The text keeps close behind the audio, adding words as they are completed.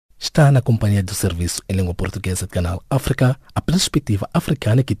Está na companhia do serviço em língua portuguesa do canal África, a perspectiva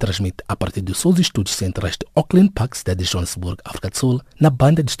africana que transmite a partir dos seus estúdios centrais de Auckland Park, cidade de Johannesburg, África do Sul, na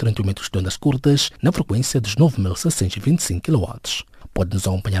banda de 31 metros de ondas curtas, na frequência dos 9.625 kW. Pode nos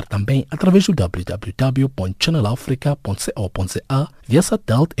acompanhar também através do www.channelafrica.co.za, via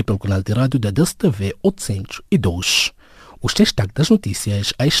satélite e pelo canal de rádio da DSTV 802. Os destaques das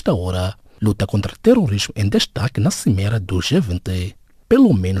notícias a esta hora. Luta contra o terrorismo em destaque na cimeira do G20.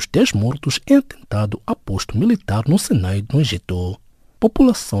 Pelo menos 10 mortos em atentado a posto militar no Sinai, no Egito.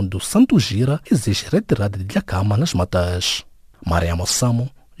 População do Santo Gira exige retirada de Dhlakama nas matas. Mariama Samo,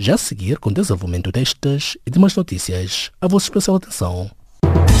 já a seguir com o desenvolvimento destas e demais notícias. A vossa especial atenção.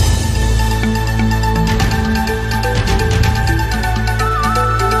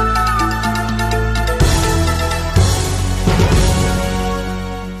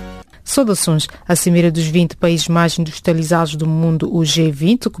 Saudações. A Cimeira dos 20 países mais industrializados do mundo, o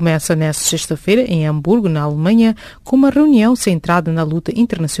G20, começa nesta sexta-feira em Hamburgo, na Alemanha, com uma reunião centrada na luta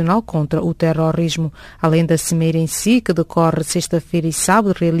internacional contra o terrorismo. Além da Cimeira em si, que decorre sexta-feira e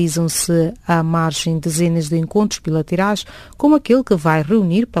sábado, realizam-se à margem dezenas de encontros bilaterais, como aquele que vai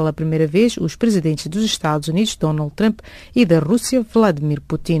reunir pela primeira vez os presidentes dos Estados Unidos, Donald Trump, e da Rússia, Vladimir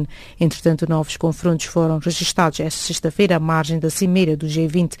Putin. Entretanto, novos confrontos foram registrados esta sexta-feira à margem da Cimeira do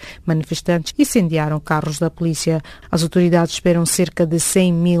G20. Manifestantes incendiaram carros da polícia. As autoridades esperam cerca de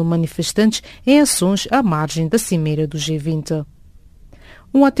 100 mil manifestantes em ações à margem da cimeira do G20.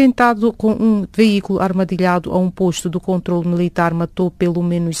 Um atentado com um veículo armadilhado a um posto de controle militar matou pelo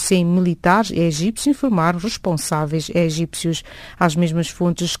menos 100 militares egípcios, informaram responsáveis egípcios. As mesmas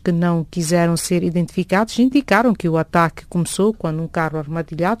fontes que não quiseram ser identificadas indicaram que o ataque começou quando um carro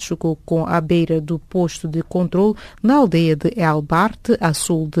armadilhado chocou com a beira do posto de controle na aldeia de El Bart, a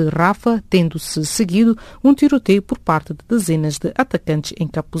sul de Rafah, tendo-se seguido um tiroteio por parte de dezenas de atacantes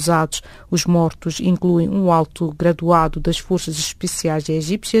encapuzados. Os mortos incluem um alto graduado das forças especiais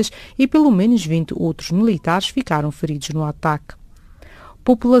egípcias e pelo menos 20 outros militares ficaram feridos no ataque.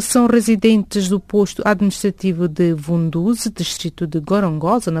 População residentes do posto administrativo de Vunduze, distrito de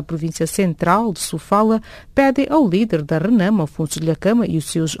Gorongosa, na província central de Sofala, pede ao líder da Renamo, Afonso Dhlakama, e os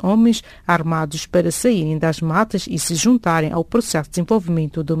seus homens armados para saírem das matas e se juntarem ao processo de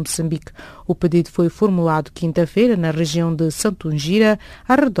desenvolvimento de Moçambique. O pedido foi formulado quinta-feira na região de Santungira,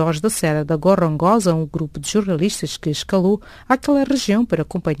 arredores da Serra da Gorongosa, um grupo de jornalistas que escalou àquela região para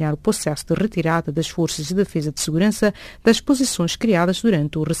acompanhar o processo de retirada das forças de defesa de segurança das posições criadas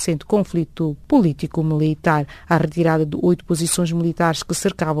durante o recente conflito político-militar. A retirada de 8 posições militares que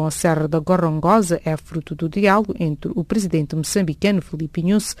cercavam a Serra da Gorongosa é fruto do diálogo entre o presidente moçambicano Filipe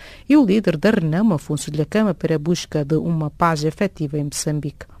Nyusi e o líder da Renamo, Afonso Dhlakama, para a busca de uma paz efetiva em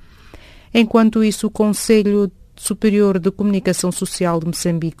Moçambique. Enquanto isso, o Conselho Superior de Comunicação Social de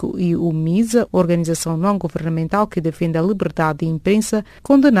Moçambique e o MISA, organização não-governamental que defende a liberdade de imprensa,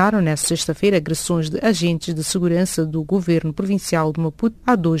 condenaram nesta sexta-feira agressões de agentes de segurança do governo provincial de Maputo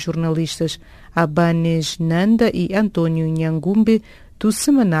a 2 jornalistas, Abanes Nanda e António Nhangumbe, do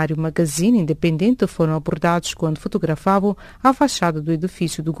semanário Magazine Independente, foram abordados quando fotografavam a fachada do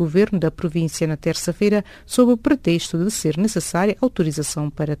edifício do governo da província na terça-feira, sob o pretexto de ser necessária autorização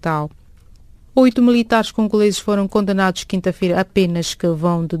para tal. 8 militares congoleses foram condenados quinta-feira a penas que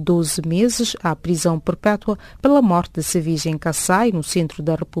vão de 12 meses à prisão perpétua pela morte de civis em Kassai, no centro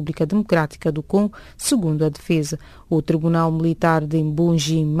da República Democrática do Congo, segundo a defesa. O Tribunal Militar de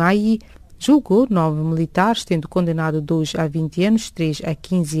Mbungi-Mayi julgou 9 militares, tendo condenado 2 a 20 anos, 3 a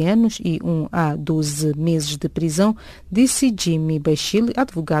 15 anos e 1 a 12 meses de prisão, disse Jimmy Bashile,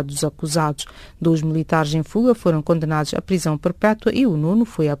 advogado dos acusados. 2 militares em fuga foram condenados à prisão perpétua e o 9º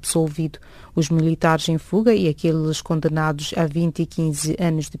foi absolvido. Os militares em fuga e aqueles condenados a 20 e 15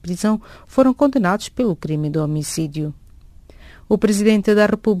 anos de prisão foram condenados pelo crime de homicídio. O presidente da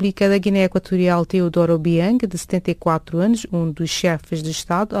República da Guiné Equatorial, Teodoro Obiang, de 74 anos, um dos chefes de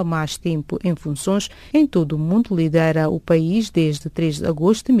Estado há mais tempo em funções em todo o mundo, lidera o país desde 3 de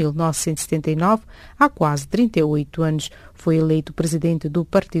agosto de 1979, há quase 38 anos. Foi eleito presidente do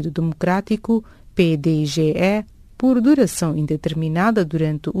Partido Democrático, PDGE, por duração indeterminada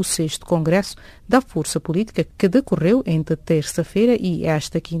durante o 6º Congresso da Força Política, que decorreu entre terça-feira e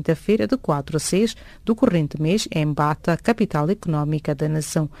esta quinta-feira, de 4 a 6 do corrente mês, em Bata, capital económica da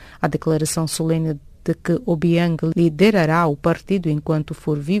nação. A declaração solene de que Obiang liderará o partido enquanto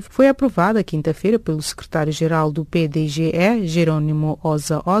for vivo foi aprovada quinta-feira pelo secretário-geral do PDGE, Jerônimo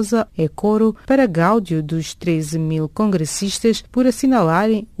Oza Ekoro, para gáudio dos 13 mil congressistas por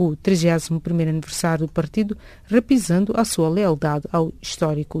assinalarem o 31º aniversário do partido, repisando a sua lealdade ao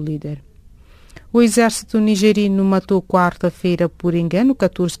histórico líder. O exército nigeriano matou quarta-feira, por engano,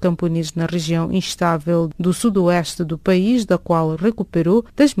 14 camponeses na região instável do sudoeste do país, da qual recuperou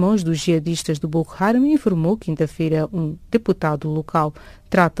das mãos dos jihadistas do Boko Haram, informou quinta-feira um deputado local.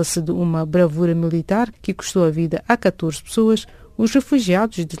 Trata-se de uma bravura militar que custou a vida a 14 pessoas. Os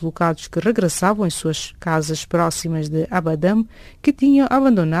refugiados deslocados que regressavam em suas casas próximas de Abadam, que tinham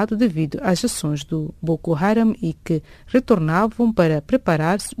abandonado devido às ações do Boko Haram e que retornavam para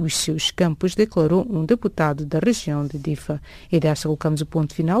preparar os seus campos, declarou um deputado da região de Difa. E desta colocamos o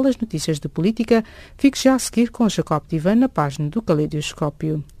ponto final às notícias de política. Fique já a seguir com Jacob Divan na página do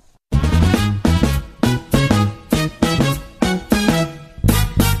Caleidoscópio.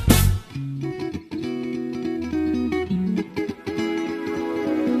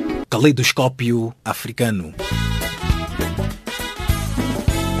 Caleidoscópio africano.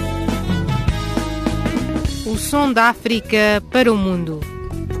 O som da África para o mundo.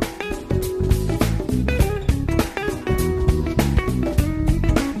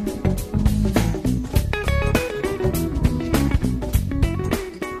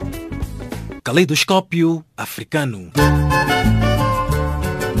 Caleidoscópio africano.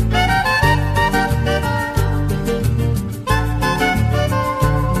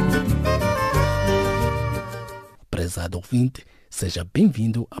 Prezado ouvinte, seja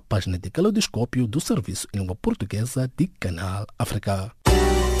bem-vindo à página de Caleidoscópio do Serviço em Língua Portuguesa de Canal África.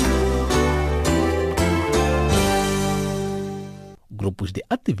 Grupos de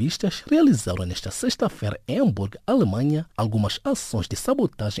ativistas realizaram nesta sexta-feira em Hamburgo, Alemanha, algumas ações de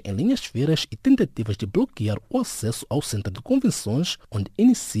sabotagem em linhas férreas e tentativas de bloquear o acesso ao centro de convenções, onde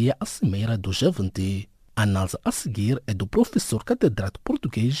inicia a cimeira do G20. A análise a seguir é do professor catedrático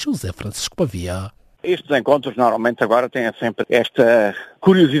português José Francisco Pavia. Estes encontros normalmente agora têm sempre esta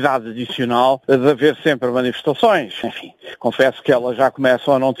curiosidade adicional de haver sempre manifestações. Enfim, confesso que elas já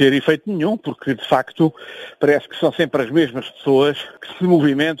começam a não ter efeito nenhum, porque de facto parece que são sempre as mesmas pessoas que se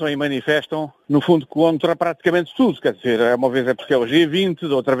movimentam e manifestam, no fundo, contra praticamente tudo. Quer dizer, uma vez é porque é o G20,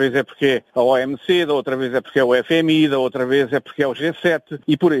 da outra vez é porque é a OMC, da outra vez é porque é o FMI, da outra vez é porque é o G7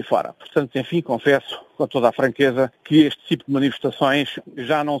 e por aí fora. Portanto, enfim, confesso com toda a franqueza que este tipo de manifestações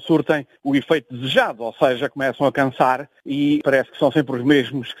já não surtem o efeito desejado, ou seja, começam a cansar e parece que são sempre os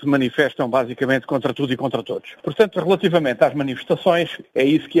mesmos que se manifestam basicamente contra tudo e contra todos. Portanto, relativamente às manifestações, é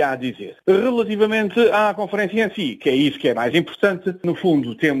isso que há a dizer. Relativamente à conferência em si, que é isso que é mais importante, no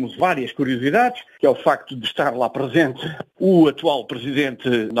fundo temos várias curiosidades, que é o facto de estar lá presente o atual presidente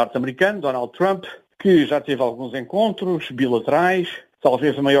norte-americano, Donald Trump, que já teve alguns encontros bilaterais.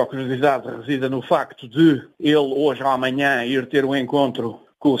 Talvez a maior curiosidade resida no facto de ele, hoje ou amanhã, ir ter um encontro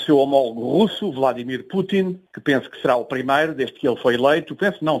com o seu homólogo russo, Vladimir Putin, que penso que será o primeiro, desde que ele foi eleito.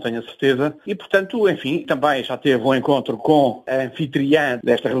 Penso, não tenho a certeza. E, portanto, enfim, também já teve um encontro com a anfitriã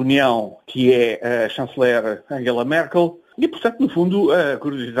desta reunião, que é a chanceler Angela Merkel. E, portanto, no fundo, a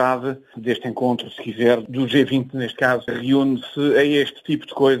curiosidade deste encontro, se quiser, do G20, neste caso, reúne-se a este tipo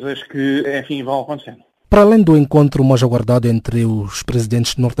de coisas que, enfim, vão acontecendo. Para além do encontro mais aguardado entre os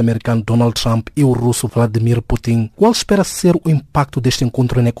presidentes norte-americanos Donald Trump e o russo Vladimir Putin, qual espera ser o impacto deste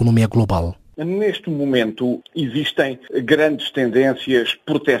encontro na economia global? Neste momento existem grandes tendências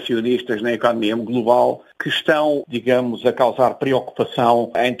protecionistas na economia global que estão, digamos, a causar preocupação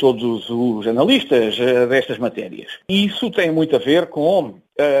em todos os analistas destas matérias. E isso tem muito a ver com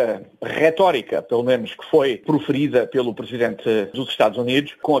a retórica, pelo menos, que foi proferida pelo Presidente dos Estados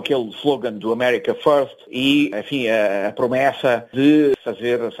Unidos, com aquele slogan do America First e, enfim, a promessa de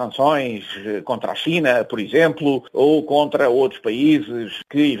fazer sanções contra a China, por exemplo, ou contra outros países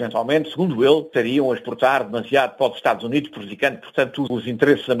que, eventualmente, segundo ele, estariam a exportar demasiado para os Estados Unidos, prejudicando, portanto, os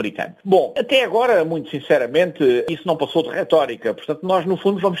interesses americanos. Bom, até agora, muito sinceramente, isso não passou de retórica. Portanto, nós, no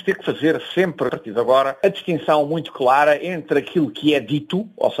fundo, vamos ter que fazer sempre, a partir de agora, a distinção muito clara entre aquilo que é dito,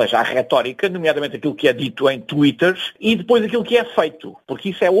 ou seja, a retórica, nomeadamente aquilo que é dito em Twitters, e depois aquilo que é feito, porque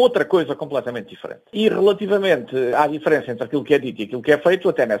isso é outra coisa completamente diferente. E relativamente à diferença entre aquilo que é dito e aquilo que é feito,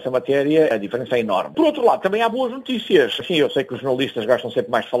 até nessa matéria a diferença é enorme. Por outro lado, também há boas notícias. Sim, eu sei que os jornalistas gostam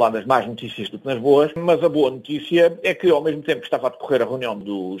sempre mais de falar das más notícias do que nas boas, mas a boa notícia é que, ao mesmo tempo que estava a decorrer a reunião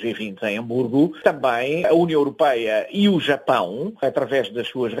do G20 em Hamburgo, também a União Europeia e o Japão, através das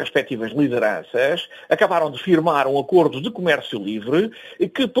suas respectivas lideranças, acabaram de firmar um acordo de comércio livre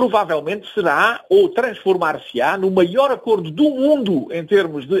que provavelmente será ou transformar-se-á no maior acordo do mundo em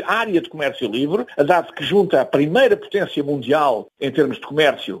termos de área de comércio livre, dado que junta a primeira potência mundial em termos de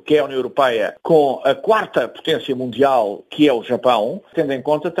comércio, que é a União Europeia, com a quarta potência mundial, que é o Japão, tendo em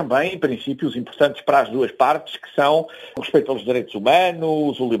conta também princípios importantes para as duas partes, que são o respeito pelos direitos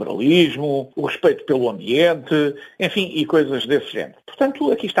humanos, o liberalismo, o respeito pelo ambiente, enfim, e coisas desse género.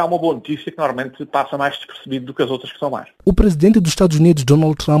 Portanto, aqui está uma boa notícia que normalmente passa mais despercebido do que as outras que são más. O presidente dos Estados Unidos,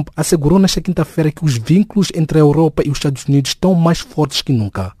 Donald Trump, assegurou nesta quinta-feira que os vínculos entre a Europa e os Estados Unidos estão mais fortes que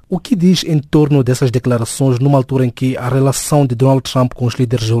nunca. O que diz em torno dessas declarações numa altura em que a relação de Donald Trump com os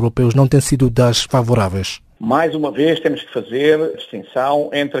líderes europeus não tem sido das favoráveis? Mais uma vez, temos que fazer distinção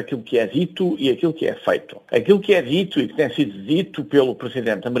entre aquilo que é dito e aquilo que é feito. Aquilo que é dito e que tem sido dito pelo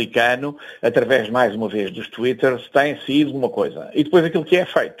presidente americano, através, mais uma vez, dos Twitters, tem sido uma coisa. E depois aquilo que é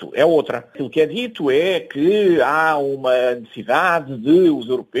feito é outra. Aquilo que é dito é que há uma necessidade de os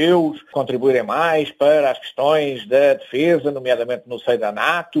europeus contribuírem mais para as questões da defesa, nomeadamente no seio da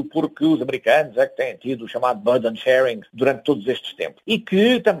NATO, porque os americanos é que têm tido o chamado burden sharing durante todos estes tempos. E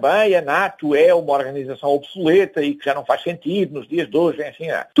que também a NATO é uma organização obsoleta e que já não faz sentido nos dias de hoje, enfim.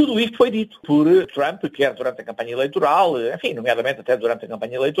 Tudo isto foi dito por Trump, quer durante a campanha eleitoral, enfim, nomeadamente até durante a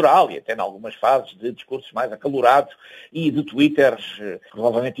campanha eleitoral e até em algumas fases de discursos mais acalorados e de twitters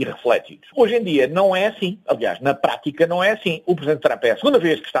provavelmente irrefletidos. Hoje em dia não é assim. Aliás, na prática não é assim. O presidente Trump é a segunda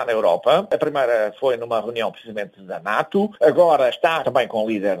vez que está na Europa. A primeira foi numa reunião precisamente da NATO. Agora está também com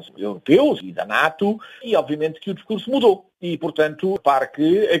líderes europeus e da NATO e obviamente que o discurso mudou. E, portanto, repare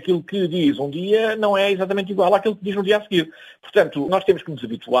que aquilo que diz um dia não é exatamente igual àquilo que diz no dia a seguir. Portanto, nós temos que nos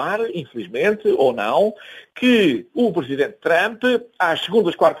habituar, infelizmente, ou não, que o presidente Trump, às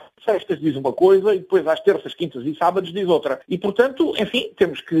segundas, quartas, sextas diz uma coisa e depois às terças, quintas e sábados diz outra. E, portanto, enfim,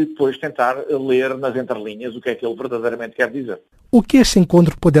 temos que depois tentar ler nas entrelinhas o que é que ele verdadeiramente quer dizer. O que este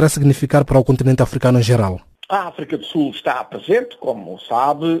encontro poderá significar para o continente africano em geral? A África do Sul está presente, como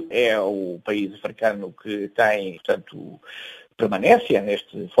sabe, é o país africano que tem, portanto, permanência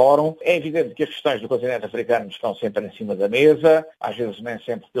neste fórum. É evidente que as questões do continente africano estão sempre em cima da mesa, às vezes nem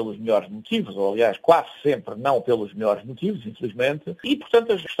sempre pelos melhores motivos, ou aliás quase sempre não pelos melhores motivos, infelizmente, e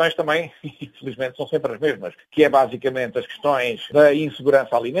portanto as questões também, infelizmente, são sempre as mesmas, que é basicamente as questões da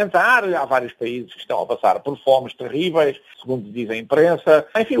insegurança alimentar. Há vários países que estão a passar por fomes terríveis, segundo diz a imprensa,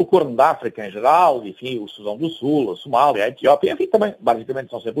 enfim, o Corno da África em geral, enfim, o Sudão do Sul, a Somália, a Etiópia, enfim, também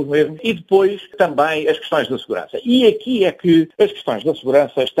basicamente são sempre os mesmos, e depois também as questões da segurança. E aqui é que as questões da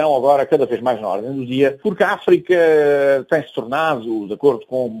segurança estão agora cada vez mais na ordem do dia, porque a África tem-se tornado, de acordo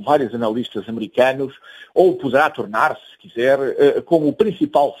com vários analistas americanos, ou poderá tornar-se, se quiser, como o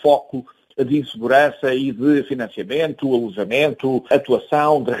principal foco de insegurança e de financiamento, alojamento,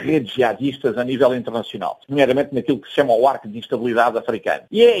 atuação de redes jihadistas a nível internacional, nomeadamente naquilo que se chama o arco de instabilidade africano.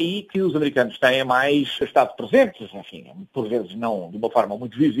 E é aí que os americanos têm mais estado presentes, enfim, por vezes não de uma forma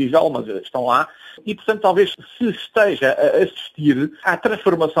muito visível, mas estão lá, e portanto talvez se esteja a assistir à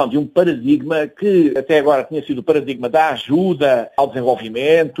transformação de um paradigma que até agora tinha sido o paradigma da ajuda ao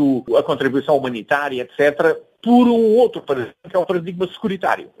desenvolvimento, a contribuição humanitária, etc., por um outro paradigma, que é o paradigma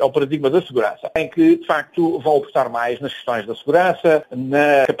securitário, é o paradigma da segurança, em que, de facto, vão apostar mais nas questões da segurança,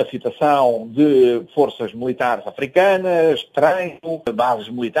 na capacitação de forças militares africanas, treino, bases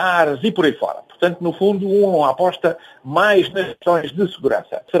militares e por aí fora. Portanto, no fundo, uma aposta mais nas questões de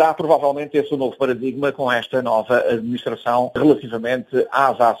segurança. Será provavelmente esse o novo paradigma com esta nova administração relativamente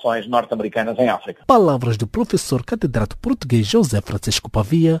às ações norte-americanas em África. Palavras do professor catedrático português José Francisco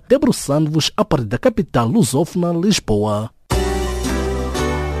Pavia, debruçando-vos a partir da capital lusófona, Lisboa.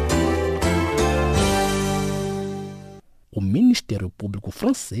 O Ministério Público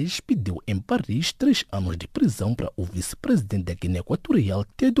francês pediu em Paris 3 anos de prisão para o vice-presidente da Guiné Equatorial,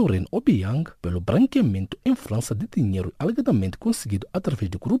 Théodorien Obiang, pelo branqueamento em França de dinheiro alegadamente conseguido através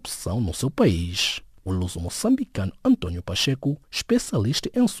de corrupção no seu país. O luso-moçambicano Antônio Pacheco, especialista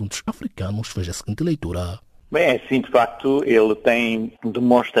em assuntos africanos, fez a seguinte leitura. Bem, sim, de facto, ele tem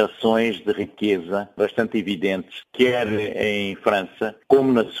demonstrações de riqueza bastante evidentes, quer em França,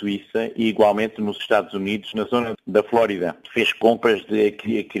 como na Suíça e igualmente nos Estados Unidos, na zona da Flórida. Fez compras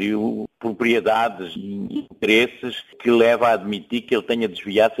adquiriu propriedades e interesses que leva a admitir que ele tenha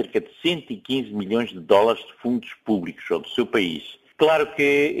desviado cerca de 115 milhões de dólares de fundos públicos ou do seu país. Claro que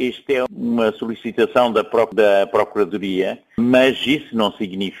isto é uma solicitação da Procuradoria, mas isso não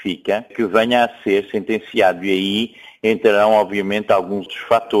significa que venha a ser sentenciado e aí entrarão, obviamente, alguns dos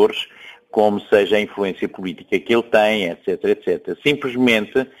fatores como seja a influência política que ele tem, etc, etc.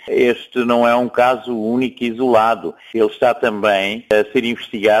 Simplesmente, este não é um caso único e isolado. Ele está também a ser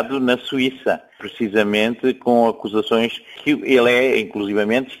investigado na Suíça, precisamente com acusações que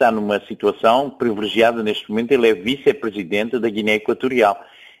inclusivamente, está numa situação privilegiada neste momento. Ele é vice-presidente da Guiné Equatorial.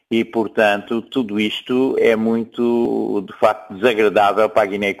 E, portanto, tudo isto é muito, de facto, desagradável para a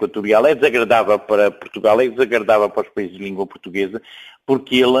Guiné Equatorial, é desagradável para Portugal, é desagradável para os países de língua portuguesa,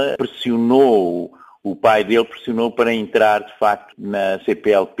 porque ele pressionou, o pai dele pressionou para entrar, de facto, na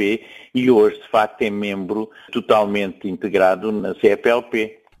CPLP e hoje, de facto, é membro totalmente integrado na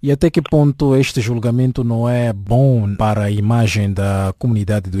CPLP. E até que ponto este julgamento não é bom para a imagem da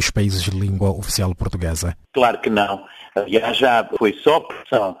comunidade dos países de língua oficial portuguesa? Claro que não. Aliás, já foi só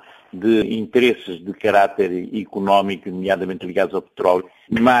pressão de interesses de caráter económico, nomeadamente ligados ao petróleo,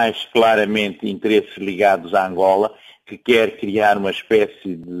 mais claramente interesses ligados à Angola, que quer criar uma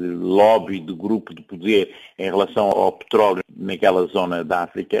espécie de lobby, de grupo de poder em relação ao petróleo naquela zona da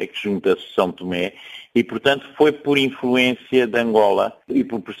África, que junta-se São Tomé, e, portanto, foi por influência de Angola e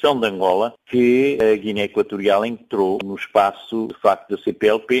por pressão de Angola que a Guiné Equatorial entrou no espaço, de facto, da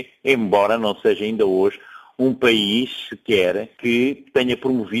CPLP, embora não seja ainda hoje um país sequer que tenha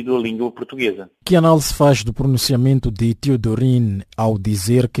promovido a língua portuguesa. Que análise faz do pronunciamento de Teodorin ao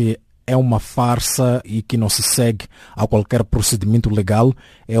dizer que é uma farsa e que não se segue a qualquer procedimento legal,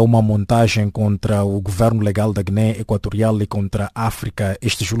 é uma montagem contra o governo legal da Guiné Equatorial e contra a África,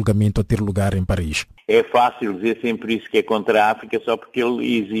 este julgamento a ter lugar em Paris? É fácil dizer sempre isso, que é contra a África só porque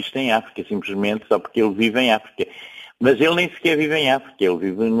ele existe em África, simplesmente só porque ele vive em África. Mas ele nem sequer vive em África, ele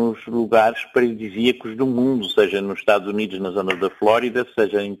vive nos lugares paradisíacos do mundo, seja nos Estados Unidos, na zona da Flórida,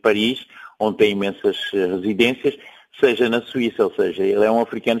 seja em Paris, onde tem imensas residências, seja na Suíça, ou seja, ele é um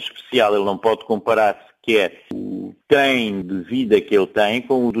africano especial, ele não pode comparar sequer o tem de vida que ele tem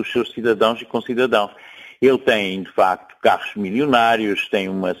com o dos seus cidadãos e concidadãos. Ele tem, de facto, carros milionários, tem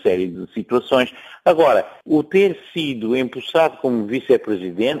uma série de situações. Agora, o ter sido empossado como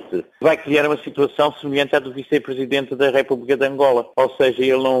vice-presidente vai criar uma situação semelhante à do vice-presidente da República de Angola. Ou seja,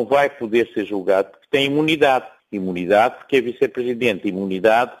 ele não vai poder ser julgado porque tem imunidade. Imunidade porque é vice-presidente,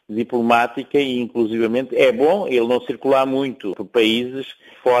 imunidade diplomática e, inclusivamente, é bom ele não circular muito por países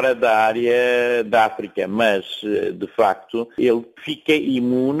fora da área da África, mas, de facto, ele fica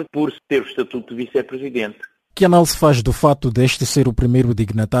imune por ter o estatuto de vice-presidente. Que análise faz do fato deste ser o primeiro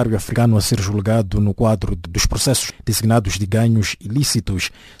dignatário africano a ser julgado no quadro dos processos designados de ganhos ilícitos?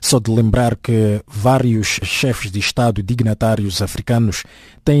 Só de lembrar que vários chefes de Estado e dignatários africanos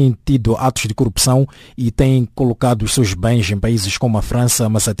têm tido atos de corrupção e têm colocado os seus bens em países como a França,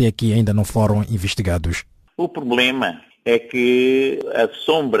 mas até aqui ainda não foram investigados. O problema é que a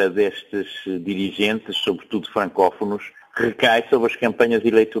sombra destes dirigentes, sobretudo francófonos, recai sobre as campanhas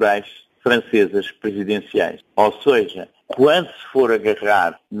eleitorais francesas presidenciais. Ou seja, quando se for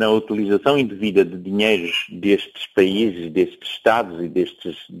agarrar na utilização indevida de dinheiros destes países, destes Estados e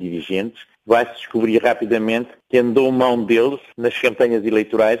destes dirigentes, vai-se descobrir rapidamente que andou mão deles nas campanhas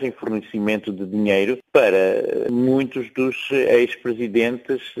eleitorais em fornecimento de dinheiro para muitos dos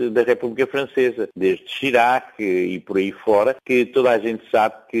ex-presidentes da República Francesa, desde Chirac e por aí fora, que toda a gente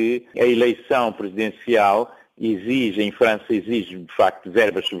sabe que a eleição presidencial em França exige, de facto,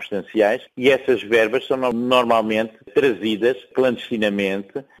 verbas substanciais e essas verbas são normalmente trazidas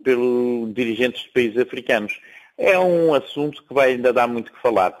clandestinamente pelos dirigentes de países africanos. É um assunto que vai ainda dar muito que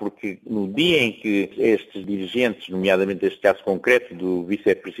falar, porque no dia em que estes dirigentes, nomeadamente este caso concreto do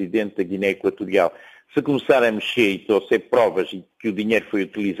vice-presidente da Guiné Equatorial, se começar a mexer e trouxer provas e que o dinheiro foi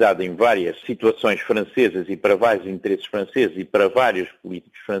utilizado em várias situações francesas e para vários interesses franceses e para vários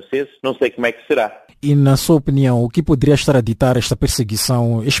políticos franceses, não sei como é que será. E, na sua opinião, o que poderia estar a ditar esta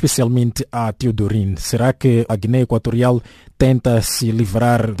perseguição, especialmente a Teodorin? Será que a Guiné Equatorial tenta se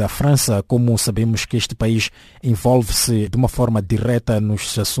livrar da França, como sabemos que este país envolve-se de uma forma direta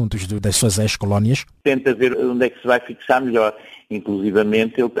nos assuntos das suas ex-colónias? Tenta ver onde é que se vai fixar melhor.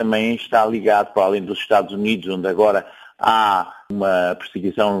 Inclusivamente, ele também está ligado, para além dos Estados Unidos, onde agora há uma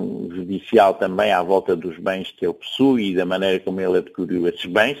perseguição judicial também à volta dos bens que ele possui e da maneira como ele adquiriu esses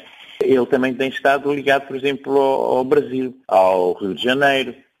bens. Ele também tem estado ligado, por exemplo, ao Brasil, ao Rio de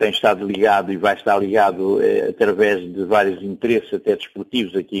Janeiro, tem estado ligado e vai estar ligado através de vários interesses até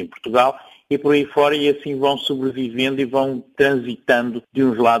desportivos aqui em Portugal e por aí fora, e assim vão sobrevivendo e vão transitando de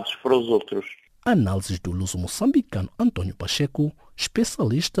uns lados para os outros. Análises do luso-moçambicano Antônio Pacheco,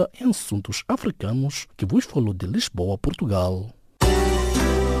 especialista em assuntos africanos, que vos falou de Lisboa, Portugal.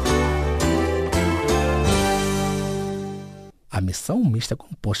 A missão mista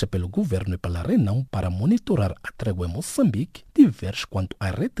composta pelo governo e pela Renamo para monitorar a trégua em Moçambique diverge quanto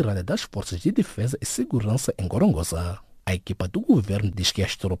à retirada das forças de defesa e segurança em Gorongosa. A equipa do governo diz que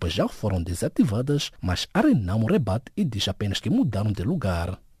as tropas já foram desativadas, mas a Renamo rebate e diz apenas que mudaram de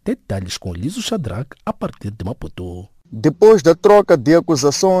lugar. Detalhes com Liso Shadrach a partir de Maputo. Depois da troca de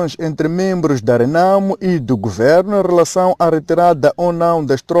acusações entre membros da Renamo e do governo em relação à retirada ou não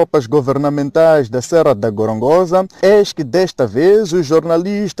das tropas governamentais da Serra da Gorongosa, eis que desta vez os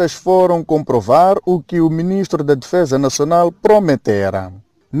jornalistas foram comprovar o que o ministro da Defesa Nacional prometera.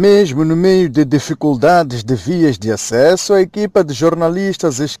 Mesmo no meio de dificuldades de vias de acesso, a equipa de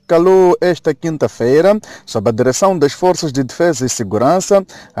jornalistas escalou esta quinta-feira, sob a direção das Forças de Defesa e Segurança,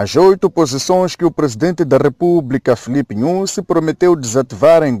 as 8 posições que o Presidente da República, Filipe Nyusi, prometeu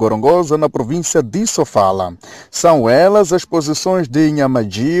desativar em Gorongosa, na província de Sofala. São elas as posições de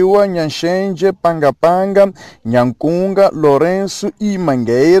Nhamajiwa, Nhanxenge, Pangapanga, Nhancunga, Lourenço e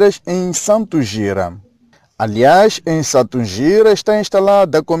Mangueiras, em Santo Gira. Aliás, em Satungira está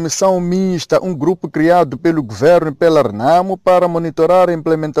instalada a Comissão Mista, um grupo criado pelo governo e pela Renamo para monitorar a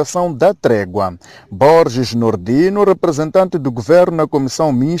implementação da trégua. Borges Nordino, representante do governo na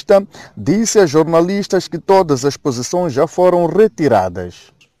Comissão Mista, disse a jornalistas que todas as posições já foram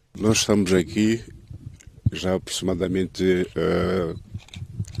retiradas. Nós estamos aqui já há aproximadamente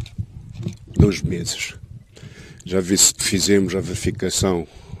 2 meses. Já fizemos a verificação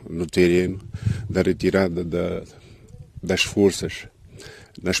no terreno da retirada das forças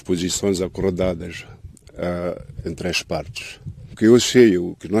nas posições acordadas entre as partes. O que eu sei,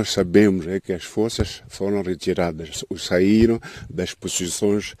 o que nós sabemos é que as forças foram retiradas, saíram das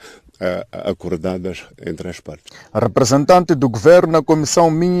posições acordadas entre as partes. A representante do governo na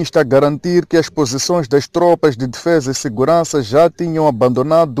comissão mista garantir que as posições das tropas de defesa e segurança já tinham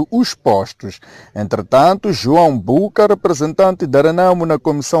abandonado os postos. Entretanto, João Buca, representante da Renamo na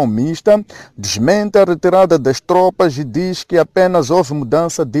comissão mista, desmente a retirada das tropas e diz que apenas houve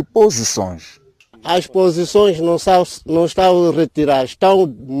mudança de posições. As posições não estão retiradas, estão a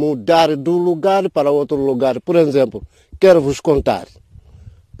mudar de um lugar para outro lugar. Por exemplo, quero vos contar.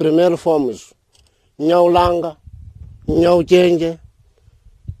 Primeiro fomos Nhaulanga, Nhauchenje,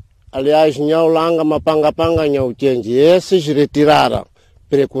 aliás, Nhaulanga, Mapangapanga, Nhauchenje. Esses retiraram.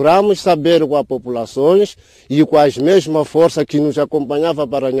 Procuramos saber com as populações e com as mesmas forças que nos acompanhavam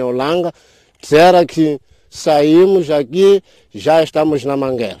para Nhaulanga, será que saímos aqui, já estamos na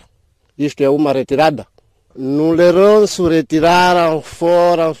Mangueira. Isto é uma retirada. No Leronço retiraram,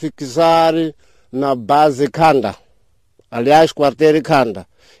 foram fixar na base Kanda, aliás, quartel Kanda.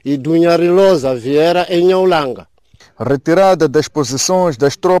 E do Nharilosa Vieira em Nhaulanga. Retirada das posições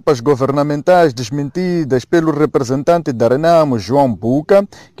das tropas governamentais desmentidas pelo representante da Renamo, João Buca,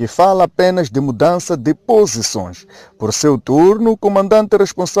 que fala apenas de mudança de posições. Por seu turno, o comandante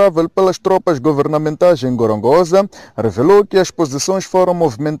responsável pelas tropas governamentais em Gorongosa revelou que as posições foram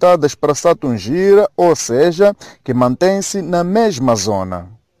movimentadas para Satungira, ou seja, que mantém-se na mesma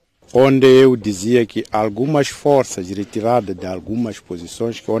zona. Onde eu dizia que algumas forças retiradas de algumas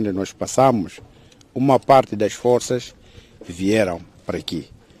posições que onde nós passamos, uma parte das forças vieram para aqui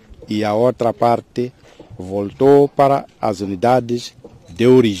e a outra parte voltou para as unidades de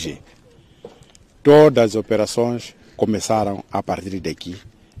origem. Todas as operações começaram a partir daqui,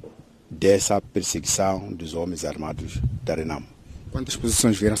 dessa perseguição dos homens armados da Renamo. Quantas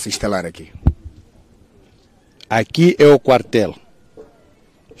posições vieram se instalar aqui? Aqui é o quartel.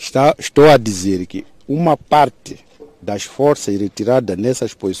 Estou a dizer que uma parte das forças retiradas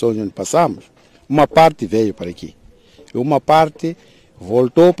nessas posições onde passamos, uma parte veio para aqui. E uma parte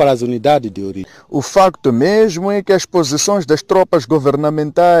voltou para as unidades de origem. O facto mesmo é que as posições das tropas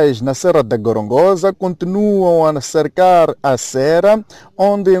governamentais na Serra da Gorongosa continuam a cercar a Serra,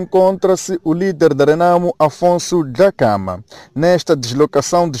 onde encontra-se o líder da Renamo, Afonso Djakama. Nesta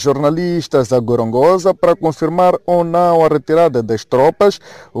deslocação de jornalistas a Gorongosa para confirmar ou não a retirada das tropas,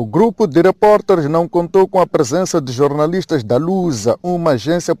 o grupo de repórteres não contou com a presença de jornalistas da Lusa, uma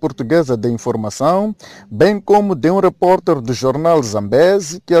agência portuguesa de informação, bem como de um repórter do jornal Zambeze,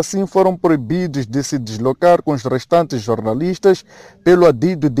 que assim foram proibidos de se deslocar com os restantes jornalistas pelo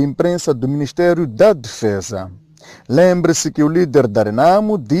adido de imprensa do Ministério da Defesa. Lembre-se que o líder da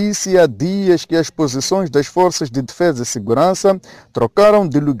Renamo disse há dias que as posições das Forças de Defesa e Segurança trocaram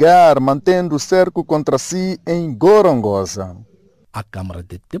de lugar, mantendo o cerco contra si em Gorongosa. A Câmara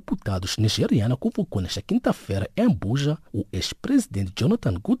de Deputados nigeriana convocou nesta quinta-feira em Abuja o ex-presidente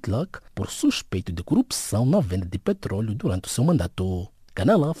Jonathan Goodluck por suspeito de corrupção na venda de petróleo durante o seu mandato.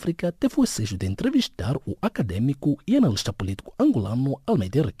 Canal África teve o desejo de entrevistar o acadêmico e analista político angolano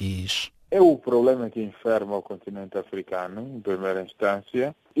Almeida Requis. é o problema que enferma o continente africano, em primeira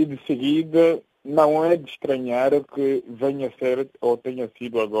instância, e de seguida não é de estranhar que venha a ser ou tenha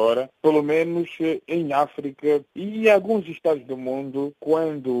sido agora, pelo menos em África e em alguns estados do mundo,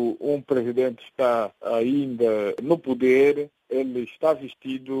 quando um presidente está ainda no poder, ele está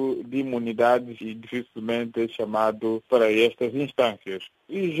vestido de imunidades e dificilmente é chamado para estas instâncias.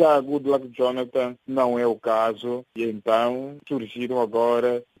 E já Goodluck Jonathan não é o caso, e então surgiram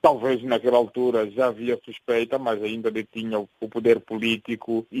agora, talvez naquela altura já havia suspeita, mas ainda detinha o poder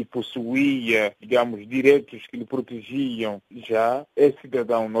político e possuía, digamos, direitos que lhe protegiam. Já é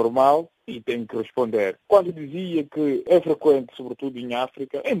cidadão normal e tem que responder. Quando dizia que é frequente, sobretudo em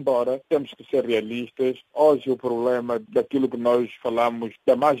África, embora temos que ser realistas, hoje o problema daquilo que nós falamos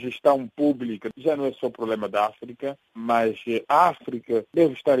da má gestão pública já não é só o problema da África, mas a África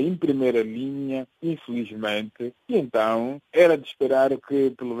deve estar em primeira linha, infelizmente, e então era de esperar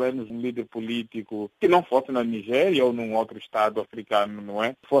que pelo menos um líder político que não fosse na Nigéria ou num outro estado africano, não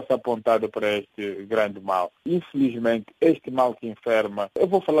é, fosse apontado para este grande mal. Infelizmente, este mal que enferma, eu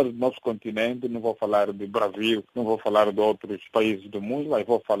vou falar do nosso continente, não vou falar do Brasil, não vou falar de outros países do mundo, mas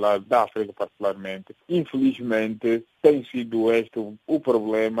vou falar da África particularmente. Infelizmente, tem sido este o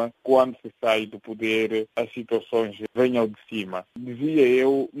problema quando se sai do poder, as situações venham de cima. Dizia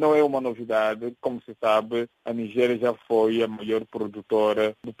eu, não é uma novidade, como se sabe, a Nigéria já foi a maior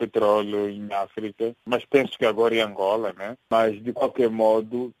produtora de petróleo em África, mas penso que agora é Angola, né? Mas de qualquer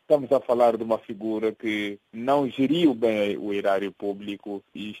modo, estamos a falar de uma figura que não geriu bem o erário público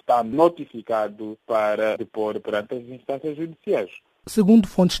e está notificado para depor perante as instâncias judiciais. Segundo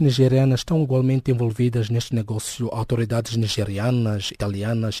fontes nigerianas, estão igualmente envolvidas neste negócio autoridades nigerianas,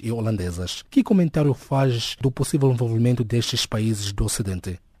 italianas e holandesas. Que comentário faz do possível envolvimento destes países do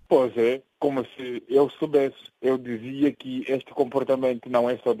Ocidente? Pois é, como se eu soubesse. Eu dizia que este comportamento não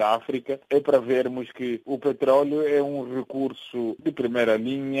é só da África, é para vermos que o petróleo é um recurso de primeira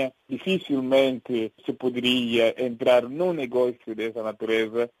linha, dificilmente se poderia entrar num negócio dessa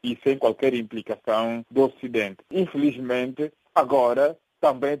natureza e sem qualquer implicação do Ocidente. Infelizmente, agora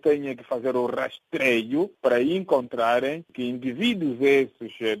também tenho que fazer o rastreio para encontrarem que indivíduos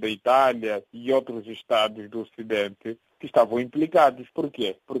esses da Itália e outros estados do Ocidente que estavam implicados. Por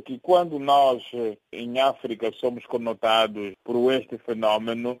quê? Porque quando nós, em África, somos conotados por este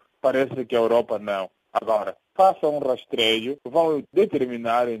fenômeno, parece que a Europa não. Agora, façam um rastreio, vão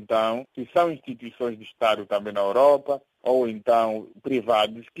determinar, então, se são instituições de Estado também na Europa, ou então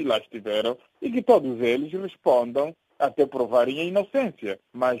privados que lá estiveram, e que todos eles respondam até provarem a inocência.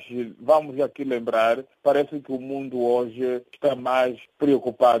 Mas vamos aqui lembrar, parece que o mundo hoje está mais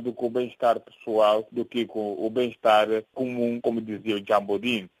preocupado com o bem-estar pessoal do que com o bem-estar comum, como dizia o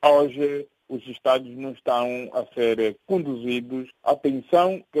Jambodin. Hoje, os Estados não estão a ser conduzidos.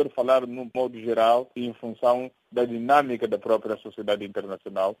 Atenção, quero falar no modo geral, em função da dinâmica da própria sociedade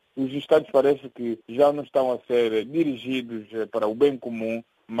internacional. Os Estados parece que já não estão a ser dirigidos para o bem comum,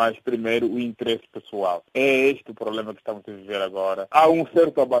 mas primeiro o interesse pessoal. É este o problema que estamos a viver agora. Há um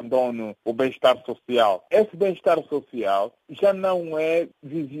certo abandono, o bem-estar social. Esse bem-estar social já não é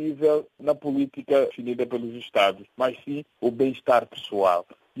visível na política definida pelos Estados, mas sim o bem-estar pessoal.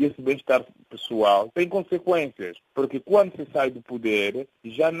 E esse bem-estar pessoal tem consequências, porque quando se sai do poder,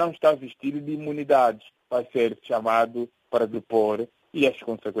 já não está vestido de imunidades, vai ser chamado para depor e as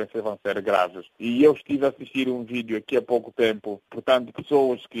consequências vão ser graves. E eu estive a assistir um vídeo aqui há pouco tempo, portanto,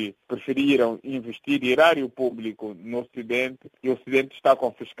 pessoas que preferiram investir erário público no Ocidente, e o Ocidente está a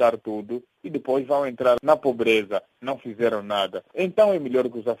confiscar tudo, e depois vão entrar na pobreza, não fizeram nada. Então é melhor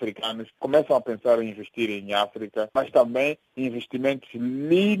que os africanos começem a pensar em investir em África, mas também investimentos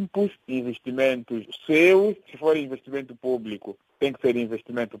limpos, investimentos seus. Se for investimento público, tem que ser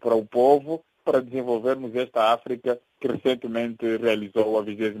investimento para o povo, para desenvolvermos esta África que recentemente realizou a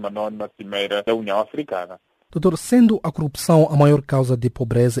 29ª Cimeira da União Africana. Doutor, sendo a corrupção a maior causa de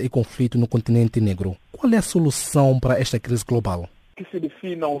pobreza e conflito no continente negro, qual é a solução para esta crise global? Que se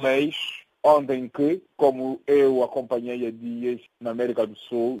definam leis onde em que, como eu acompanhei há dias na América do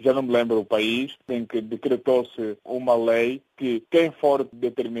Sul, já não me lembro o país, em que decretou-se uma lei que quem for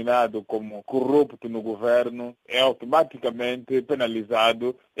determinado como corrupto no governo é automaticamente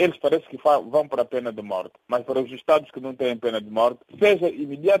penalizado. Eles parece que vão para a pena de morte, mas para os estados que não têm pena de morte, seja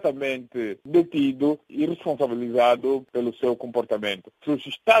imediatamente detido e responsabilizado pelo seu comportamento. Se os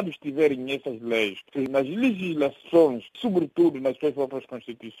estados tiverem essas leis, se nas legislações, sobretudo nas suas próprias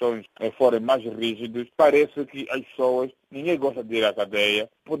constituições, for forem mais rígidos, parece que as pessoas, ninguém gosta de ir à cadeia,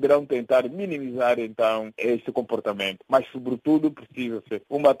 poderão tentar minimizar então esse comportamento. Mas, sobretudo, precisa ser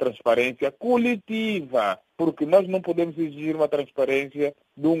uma transparência coletiva, porque nós não podemos exigir uma transparência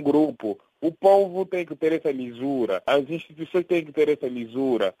de um grupo. O povo tem que ter essa lisura, as instituições têm que ter essa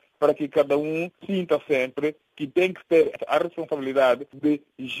lisura, para que cada um sinta sempre que tem que ter a responsabilidade de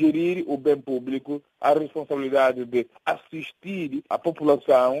gerir o bem público, a responsabilidade de assistir a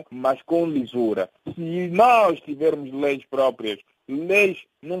população, mas com lisura. Se nós tivermos leis próprias, leis,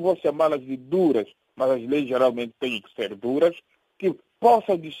 não vou chamá-las de duras, mas as leis geralmente têm que ser duras, que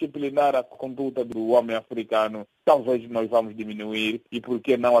possam disciplinar a conduta do homem africano, talvez nós vamos diminuir e por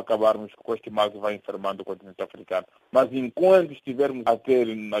que não acabarmos com este mal que vai enfermando o continente africano. Mas enquanto estivermos a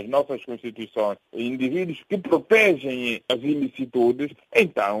ter nas nossas constituições indivíduos que protegem as ilicitudes,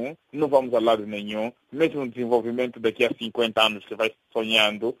 então não vamos a lado nenhum, mesmo no desenvolvimento daqui a 50 anos que vai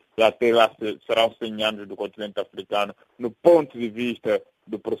sonhando, até lá serão 100 anos do continente africano, no ponto de vista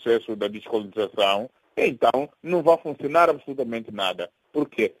do processo da descolonização, então não vai funcionar absolutamente nada. Por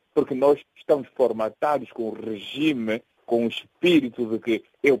quê? Porque nós estamos formatados com o regime, com o espírito de que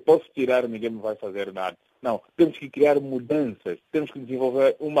eu posso tirar, ninguém me vai fazer nada. Não, temos que criar mudanças, temos que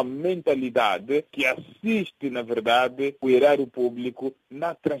desenvolver uma mentalidade que assiste, na verdade, o erário público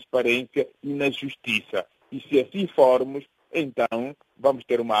na transparência e na justiça. E se assim formos, então vamos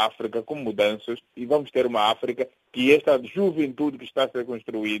ter uma África com mudanças e vamos ter uma África que esta juventude que está a ser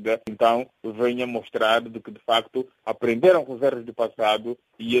construída, então, venha mostrar de que, de facto, aprenderam com os erros do passado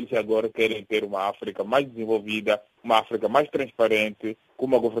e eles agora querem ter uma África mais desenvolvida, uma África mais transparente, com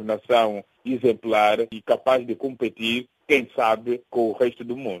uma governação exemplar e capaz de competir, quem sabe, com o resto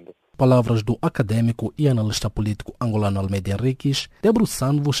do mundo. Palavras do acadêmico e analista político angolano Almeida Henriques,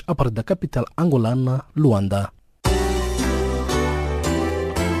 debruçando-vos a partir da capital angolana, Luanda.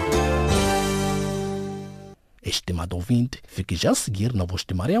 Estimado ouvinte, fique já a seguir na vossa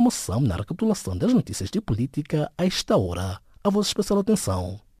estimária emoção na recapitulação das notícias de política a esta hora. A vossa especial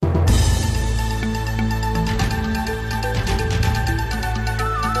atenção.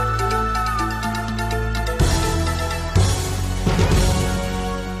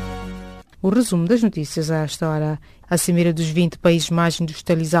 O resumo das notícias a esta hora. A Cimeira dos 20 países mais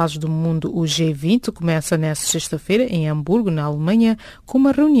industrializados do mundo, o G20, começa nesta sexta-feira em Hamburgo, na Alemanha, com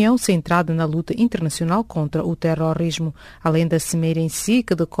uma reunião centrada na luta internacional contra o terrorismo. Além da Cimeira em si,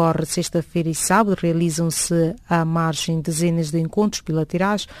 que decorre sexta-feira e sábado, realizam-se à margem dezenas de encontros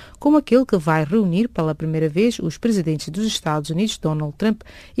bilaterais, como aquele que vai reunir pela primeira vez os presidentes dos Estados Unidos, Donald Trump,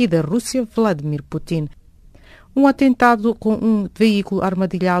 e da Rússia, Vladimir Putin. Um atentado com um veículo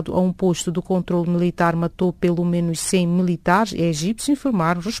armadilhado a um posto de controle militar matou pelo menos 100 militares egípcios,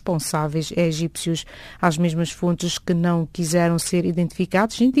 informaram responsáveis egípcios. As mesmas fontes que não quiseram ser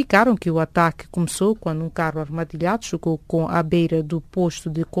identificadas indicaram que o ataque começou quando um carro armadilhado chocou com a beira do posto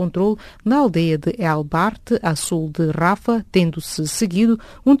de controle na aldeia de El Bart, a sul de Rafa, tendo-se seguido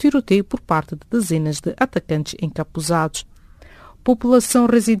um tiroteio por parte de dezenas de atacantes encapuzados. População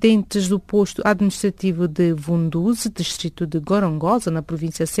residentes do posto administrativo de Vunduze, distrito de Gorongosa, na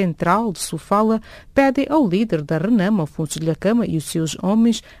província central de Sofala, pede ao líder da Renamo, Afonso Dhlakama, e os seus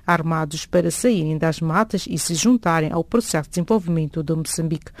homens armados para saírem das matas e se juntarem ao processo de desenvolvimento de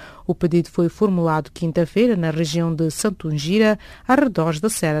Moçambique. O pedido foi formulado quinta-feira na região de Santungira, arredores da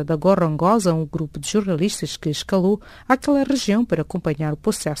Serra da Gorongosa, um grupo de jornalistas que escalou àquela região para acompanhar o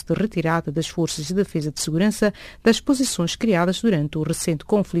processo de retirada das forças de defesa de segurança das posições criadas durante o recente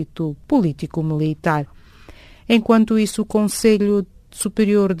conflito político-militar. Enquanto isso, o Conselho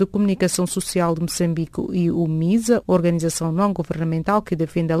Superior de Comunicação Social de Moçambique e o MISA, organização não-governamental que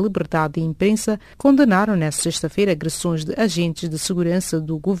defende a liberdade de imprensa, condenaram nesta sexta-feira agressões de agentes de segurança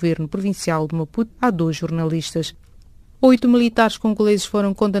do governo provincial de Maputo a 2 jornalistas. 8 militares congoleses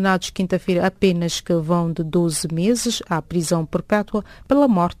foram condenados quinta-feira a penas que vão de 12 meses à prisão perpétua pela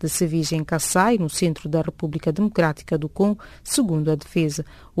morte de civis em Kassai, no centro da República Democrática do Congo, segundo a defesa.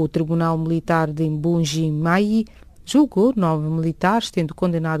 O Tribunal Militar de Mbungi-Mayi julgou 9 militares, tendo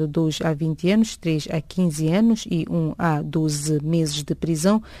condenado 2 a 20 anos, 3 a 15 anos e 1 a 12 meses de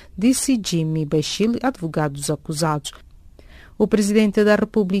prisão, disse Jimmy Bashile, advogado dos acusados. O presidente da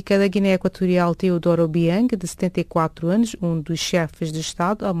República da Guiné Equatorial, Teodoro Obiang, de 74 anos, um dos chefes de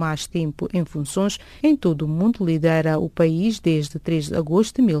Estado há mais tempo em funções em todo o mundo, lidera o país desde 3 de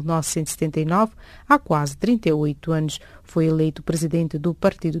agosto de 1979, há quase 38 anos. Foi eleito presidente do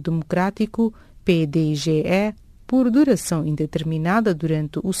Partido Democrático, PDGE, por duração indeterminada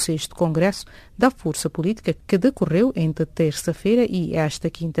durante o 6º Congresso da Força Política, que decorreu entre terça-feira e esta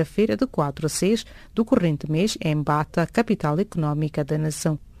quinta-feira, de 4 a 6 do corrente mês, em Bata, capital económica da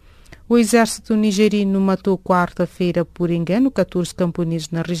nação. O exército nigeriano matou quarta-feira, por engano, 14 camponeses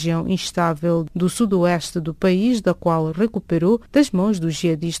na região instável do sudoeste do país, da qual recuperou das mãos dos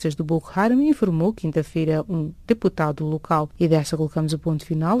jihadistas do Boko Haram, informou quinta-feira um deputado local. E desta colocamos o ponto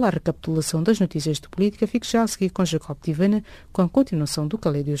final à recapitulação das notícias de política. Fique já a seguir com Jacob Tivana, com a continuação do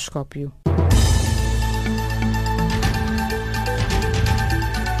Caleidoscópio.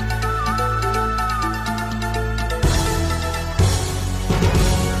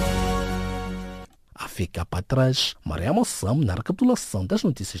 Fica para trás, Maria Moçam na recapitulação das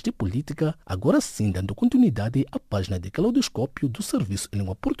notícias de política, agora sim dando continuidade à página de Caleidoscópio do Serviço em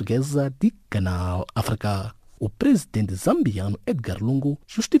Língua Portuguesa de Canal África. O presidente zambiano Edgar Lungu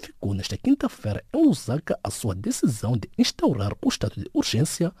justificou nesta quinta-feira em Lusaka a sua decisão de instaurar o estado de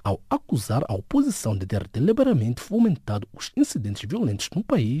urgência ao acusar a oposição de ter deliberadamente fomentado os incidentes violentos no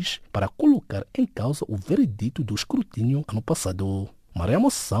país para colocar em causa o veredito do escrutínio ano passado. Maria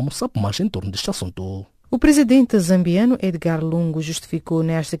Moçam sabe mais em torno deste assunto. O presidente zambiano Edgar Lungu justificou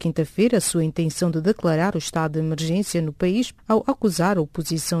nesta quinta-feira a sua intenção de declarar o estado de emergência no país ao acusar a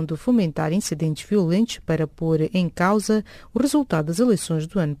oposição de fomentar incidentes violentos para pôr em causa o resultado das eleições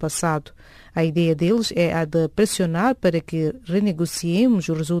do ano passado. A ideia deles é a de pressionar para que renegociemos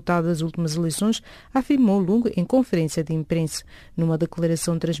o resultado das últimas eleições, afirmou Lungu em conferência de imprensa. Numa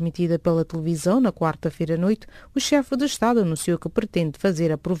declaração transmitida pela televisão na quarta-feira à noite, o chefe do Estado anunciou que pretende fazer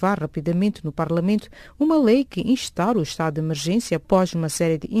aprovar rapidamente no Parlamento uma lei que instaura o estado de emergência após uma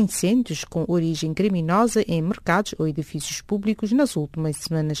série de incêndios com origem criminosa em mercados ou edifícios públicos nas últimas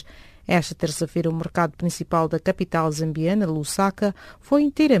semanas. Esta terça-feira, o mercado principal da capital zambiana, Lusaka, foi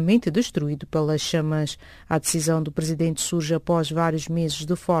inteiramente destruído pelas chamas. A decisão do presidente surge após vários meses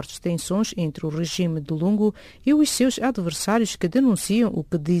de fortes tensões entre o regime de Lungu e os seus adversários que denunciam o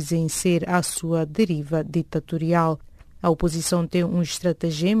que dizem ser a sua deriva ditatorial. A oposição tem um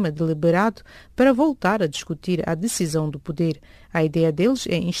estratagema deliberado para voltar a discutir a decisão do poder. A ideia deles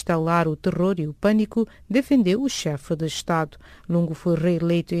é instalar o terror e o pânico, defendeu o chefe de Estado. Lungu foi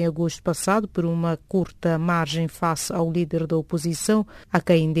reeleito em agosto passado por uma curta margem face ao líder da oposição,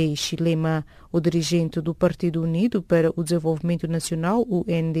 Hakainde Hichilema. O dirigente do Partido Unido para o Desenvolvimento Nacional, o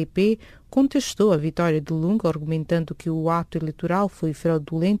NDP, contestou a vitória de Lungu, argumentando que o ato eleitoral foi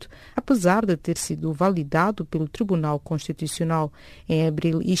fraudulento, apesar de ter sido validado pelo Tribunal Constitucional. Em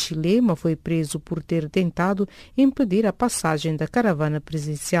abril, Hichilema foi preso por ter tentado impedir a passagem da caravana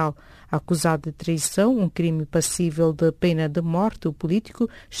presidencial. Acusado de traição, um crime passível de pena de morte, o político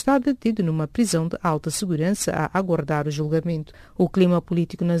está detido numa prisão de alta segurança a aguardar o julgamento. O clima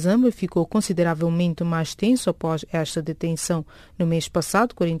político na Zâmbia ficou consideravelmente mais tenso após esta detenção. No mês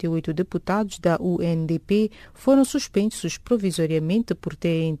passado, 48 deputados da UNDP foram suspensos provisoriamente por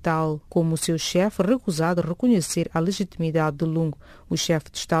terem, tal como seu chefe, recusado reconhecer a legitimidade de Lungu. O chefe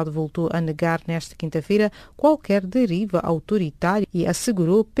de Estado voltou a negar nesta quinta-feira qualquer deriva autoritária e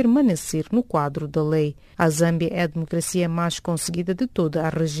assegurou permanecer no quadro da lei. A Zâmbia é a democracia mais conseguida de toda a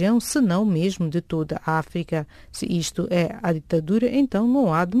região, se não mesmo de toda a África. Se isto é a ditadura, então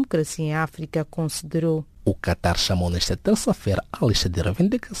não há democracia em África, considerou. O Qatar chamou nesta terça-feira a lista de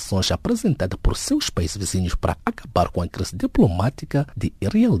reivindicações apresentada por seus países vizinhos para acabar com a crise diplomática de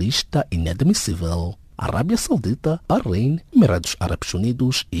irrealista e inadmissível. Arábia Saudita, Bahrein, Emirados Árabes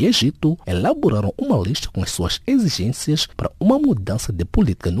Unidos e Egito elaboraram uma lista com as suas exigências para uma mudança de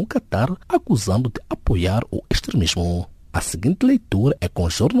política no Qatar, acusando de apoiar o extremismo. A seguinte leitura é com o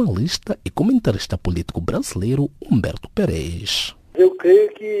jornalista e comentarista político brasileiro Humberto Pérez. Eu creio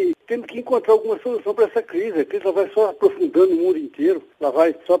que temos que encontrar alguma solução para essa crise. A crise vai só aprofundando no mundo inteiro, ela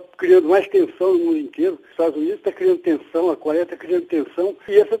vai só criando mais tensão no mundo inteiro. Os Estados Unidos está criando tensão, a Coreia está criando tensão,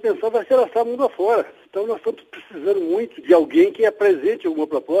 e essa tensão vai se alastrar mundo afora. Então nós estamos precisando muito de alguém que apresente alguma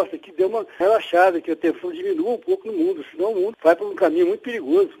proposta que dê uma relaxada, que a tensão diminua um pouco no mundo, senão o mundo vai para um caminho muito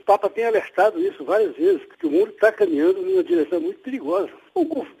perigoso. O Papa tem alertado isso várias vezes, que o mundo está caminhando numa direção muito perigosa. O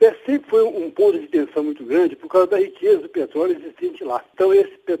Golfo Pérsico sempre foi um ponto de tensão muito grande por causa da riqueza do petróleo existente lá. Então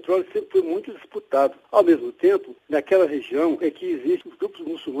esse petróleo sempre foi muito disputado. Ao mesmo tempo, naquela região é que existem os grupos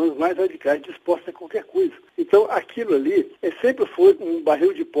muçulmanos mais radicais dispostos a qualquer coisa. Então aquilo ali sempre foi um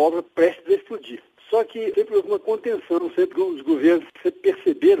barril de pólvora prestes a explodir. Só que sempre houve uma contenção, sempre os governos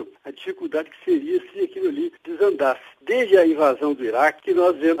perceberam a dificuldade que seria se aquilo ali desandasse. Desde a invasão do Iraque, que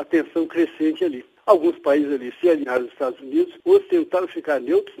nós vemos a tensão crescente ali. Alguns países ali se alinharam aos Estados Unidos, outros tentaram ficar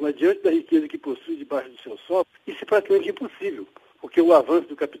neutros, mas diante da riqueza que possui debaixo do seu solo, isso é praticamente impossível, porque o avanço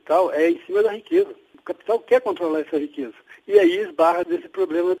do capital é em cima da riqueza. O capital quer controlar essa riqueza. E aí esbarra desse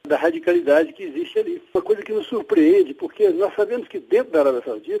problema da radicalidade que existe ali. Uma coisa que nos surpreende, porque nós sabemos que dentro da Arábia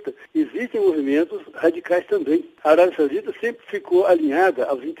Saudita existem movimentos radicais também. A Arábia Saudita sempre ficou alinhada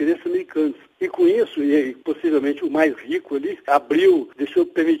aos interesses americanos. E com isso, e possivelmente o mais rico ali,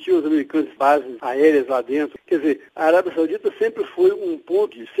 permitiu aos americanos bases aéreas lá dentro. Quer dizer, a Arábia Saudita sempre foi um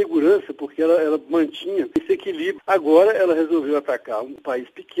ponto de segurança, porque ela mantinha esse equilíbrio. Agora ela resolveu atacar um país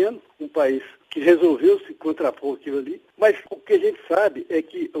pequeno, um país que resolveu se contrapor aquilo ali. Mas o que a gente sabe é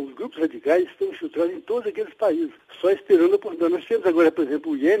que os grupos radicais estão infiltrados em todos aqueles países, só esperando a oportunidade. Nós temos agora, por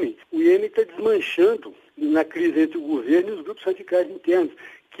exemplo, o Iêmen está desmanchando na crise entre o governo e os grupos radicais internos,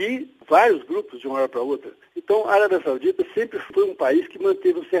 que vários grupos de uma hora para outra. Então, a Arábia Saudita sempre foi um país que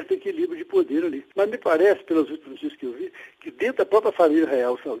manteve um certo equilíbrio de poder ali. Mas me parece, pelas últimas notícias que eu vi, que dentro da própria família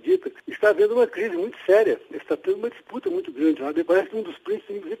real saudita está havendo uma crise muito séria. Está tendo uma disputa muito grande lá. Me parece que um dos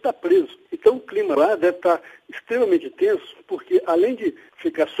príncipes, inclusive, está preso. Então, o clima lá deve estar extremamente tenso, porque além de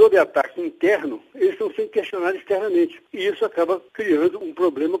ficar sob ataque interno, eles estão sendo questionados externamente. E isso acaba criando um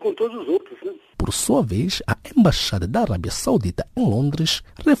problema com todos os outros, né? Por sua vez, a Embaixada da Arábia Saudita em Londres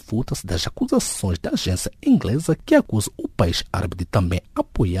refuta-se das acusações da agência inglesa que acusa o país árabe de também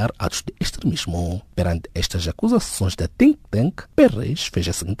apoiar atos de extremismo. Perante estas acusações da think tank, Perez fez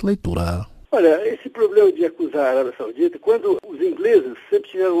a seguinte leitura. Olha, esse problema de acusar a Arábia Saudita, quando os ingleses sempre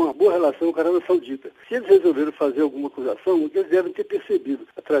tiveram uma boa relação com a Arábia Saudita, se eles resolveram fazer alguma acusação, eles devem ter percebido,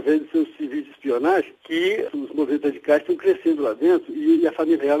 através dos seus civis de espionagem, que os movimentos radicais estão crescendo lá dentro e a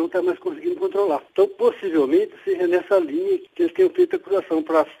família real não está mais conseguindo controlar. Então, possivelmente, seja nessa linha que eles tenham feito a acusação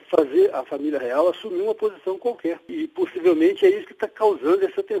para fazer a família real assumir uma posição qualquer. E, possivelmente, é isso que está causando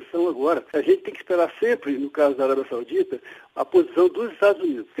essa tensão agora. A gente tem que esperar sempre, no caso da Arábia Saudita, a posição dos Estados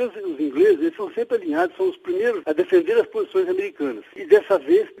Unidos. Porque os ingleses, eles são sempre alinhados, são os primeiros a defender as posições americanas. E dessa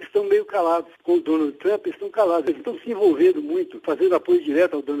vez, eles estão meio calados. Com o Donald Trump, eles estão calados. Eles estão se envolvendo muito, fazendo apoio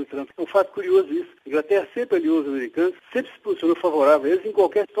direto ao Donald Trump. É um fato curioso isso. A Inglaterra sempre aliou os americanos, sempre se posicionou favorável a eles em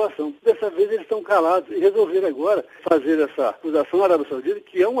qualquer situação. Dessa vez, eles estão calados e resolveram agora fazer essa acusação à Arábia Saudita,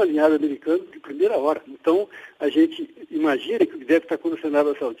 que é um alinhado americano de primeira hora. Então, a gente imagina que o que deve estar acontecendo na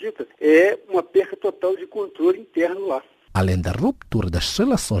Arábia Saudita é uma perca total de controle interno lá. Além da ruptura das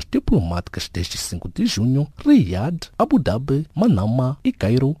relações diplomáticas desde 5 de junho, Riad, Abu Dhabi, Manama e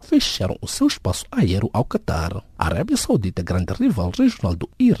Cairo fecharam o seu espaço aéreo ao Catar. A Arábia Saudita, grande rival regional do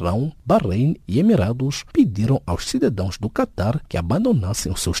Irão, Bahrein e Emirados, pediram aos cidadãos do Catar que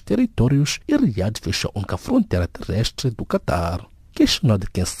abandonassem os seus territórios e Riad fechou a única fronteira terrestre do Catar. Questionado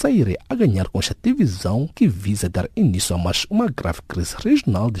quem sairia a ganhar com esta divisão que visa dar início a mais uma grave crise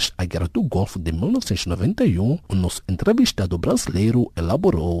regional desde a Guerra do Golfo de 1991, o nosso entrevistado brasileiro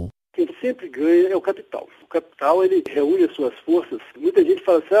elaborou. Quem sempre ganha é o capital. O capital, ele reúne as suas forças. Muita gente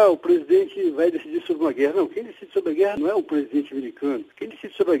fala assim, o presidente vai decidir sobre uma guerra. Não, quem decide sobre a guerra não é o presidente americano. Quem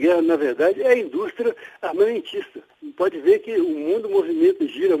decide sobre a guerra, na verdade, é a indústria armamentista. Pode ver que o mundo movimenta,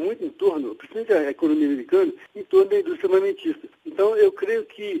 gira muito em torno, principalmente a economia americana, em torno da indústria armamentista. Então, eu creio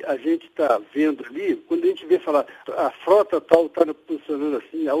que a gente está vendo ali, quando a gente vê falar, a frota tal está posicionando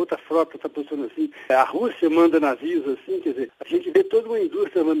assim, a outra frota está posicionando assim, a Rússia manda navios assim, quer dizer, a gente vê toda uma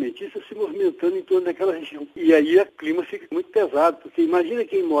indústria armamentista se movimentando em torno daquela região. E aí o clima fica muito pesado, porque imagina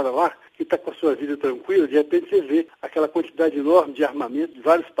quem mora lá, que está com a sua vida tranquila, de repente você vê aquela quantidade enorme de armamento de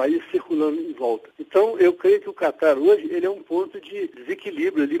vários países circulando em volta. Então, eu creio que o Catar hoje, ele é um ponto de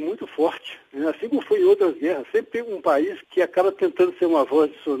desequilíbrio ali muito forte. Assim como foi em outras guerras, sempre tem um país que acaba tentando ser uma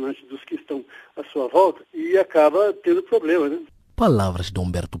voz dissonante dos que estão à sua volta e acaba tendo problema, né? Palavras de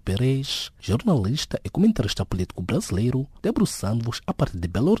Humberto Perez, jornalista e comentarista político brasileiro, debruçando-vos a partir de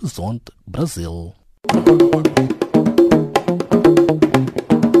Belo Horizonte, Brasil.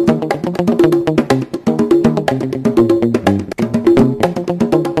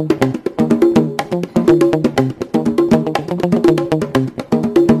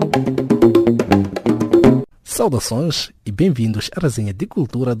 Saudações e bem-vindos à resenha de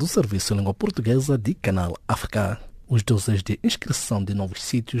cultura do Serviço Língua Portuguesa de Canal África. Os dossiês de inscrição de novos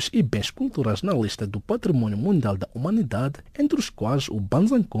sítios e bens culturais na lista do Patrimônio Mundial da Humanidade, entre os quais o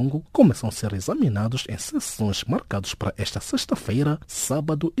Banzancongo, começam a ser examinados em sessões marcadas para esta sexta-feira,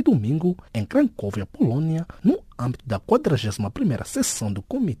 sábado e domingo, em Cracóvia, Polônia, no âmbito da 41ª sessão do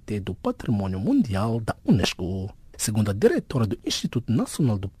Comitê do Patrimônio Mundial da Unesco. Segundo a diretora do Instituto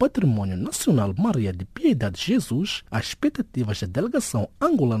Nacional do Patrimônio Nacional, Maria de Piedade Jesus, as expectativas da delegação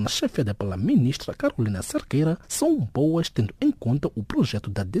angolana chefiada pela ministra Carolina Cerqueira são boas, tendo em conta o projeto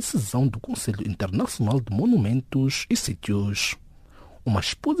da decisão do Conselho Internacional de Monumentos e Sítios. Uma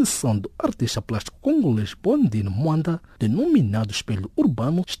exposição do artista plástico congolês Bondino Mwanda, denominado Espelho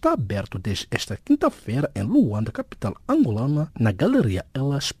Urbano, está aberto desde esta quinta-feira em Luanda, capital angolana, na Galeria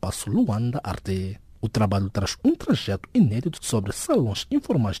Ela Espaço Luanda Arte. O trabalho traz um trajeto inédito sobre salões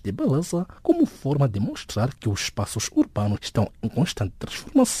informais de beleza como forma de mostrar que os espaços urbanos estão em constante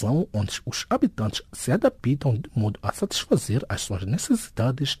transformação, onde os habitantes se adaptam de modo a satisfazer as suas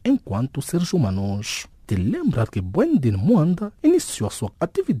necessidades enquanto seres humanos. De lembrar que Bondino Mwanda iniciou a sua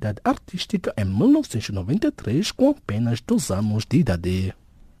atividade artística em 1993 com apenas 2 anos de idade.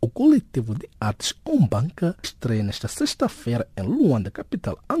 O coletivo de artes Ombanca estreia nesta sexta-feira em Luanda,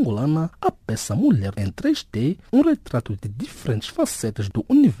 capital angolana, a peça Mulher em 3D, um retrato de diferentes facetas do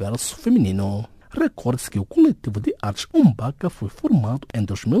universo feminino. Recorde-se que o coletivo de artes Ombanca foi formado em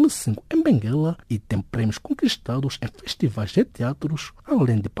 2005 em Benguela e tem prêmios conquistados em festivais de teatros,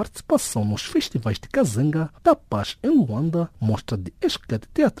 além de participação nos festivais de Kazenga, da Paz em Luanda, mostra de esquete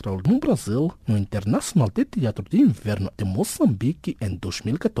teatral no Brasil, no Internacional de Teatro de Inverno de Moçambique em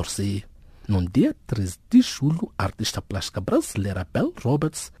 2014. No dia 13 de julho, a artista plástica brasileira Belle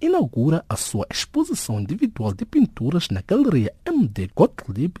Roberts inaugura a sua exposição individual de pinturas na Galeria MD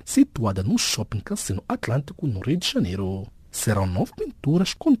Gottlieb, situada no Shopping Cassino Atlântico, no Rio de Janeiro. Serão 9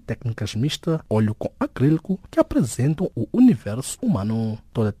 pinturas com técnicas mistas, óleo com acrílico, que apresentam o universo humano.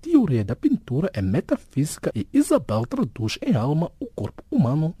 Toda a teoria da pintura é metafísica e Isabel traduz em alma o corpo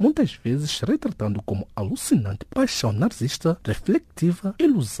humano, muitas vezes retratando como alucinante paixão narcisista, reflexiva,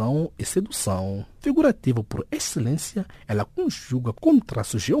 ilusão e sedução. Figurativa por excelência, ela conjuga com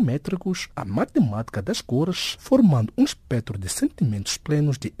traços geométricos a matemática das cores, formando um espectro de sentimentos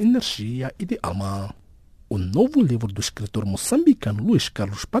plenos de energia e de alma. O novo livro do escritor moçambicano Luiz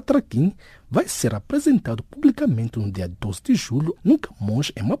Carlos Patraquim vai ser apresentado publicamente no dia 12 de julho no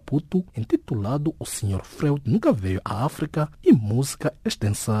Camões, em Maputo, intitulado O Sr. Freud Nunca Veio à África e Música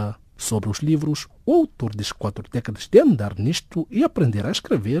Extensa. Sobre os livros, o autor diz 4 décadas de andar nisto e aprender a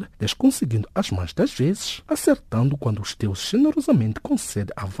escrever, desconseguindo as mais das vezes, acertando quando os deuses generosamente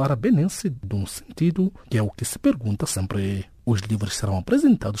concedem a vara benense de um sentido, que é o que se pergunta sempre. Os livros serão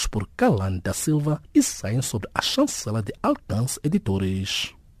apresentados por Calane da Silva e saem sobre a chancela de Alcance Editores.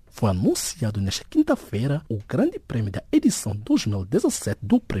 Foi anunciado nesta quinta-feira o grande prêmio da edição 2017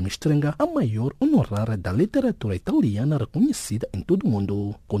 do Prêmio Strenga, a maior honorária da literatura italiana reconhecida em todo o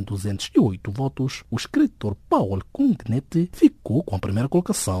mundo. Com 208 votos, o escritor Paolo Cognetti ficou com a primeira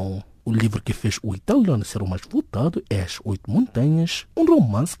colocação. O livro que fez o italiano ser o mais votado é As 8 Montanhas, um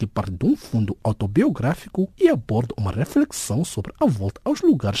romance que parte de um fundo autobiográfico e aborda uma reflexão sobre a volta aos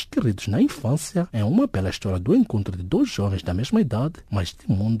lugares queridos na infância. É uma bela história do encontro de 2 jovens da mesma idade, mas de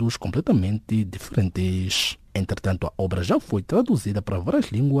mundos completamente diferentes. Entretanto, a obra já foi traduzida para várias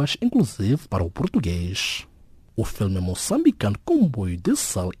línguas, inclusive para o português. O filme moçambicano Comboio de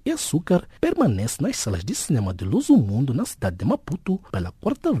Sal e Açúcar permanece nas salas de cinema de Lusomundo, na cidade de Maputo, pela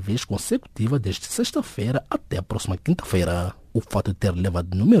 4ª vez consecutiva desde sexta-feira até a próxima quinta-feira. O fato de ter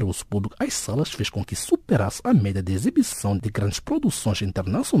levado numeroso público às salas fez com que superasse a média de exibição de grandes produções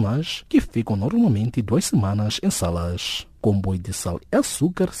internacionais que ficam normalmente 2 semanas em salas. Comboio de Sal e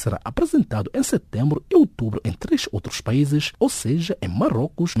Açúcar será apresentado em setembro e outubro em 3 outros países, ou seja, em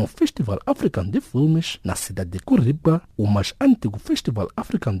Marrocos, no Festival Africano de Filmes, na cidade de Curitiba, o mais antigo Festival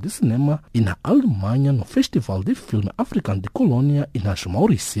Africano de Cinema, e na Alemanha, no Festival de Filme Africano de Colônia e nas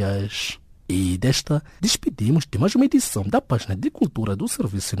Maurícias. E desta, despedimos de mais uma edição da página de cultura do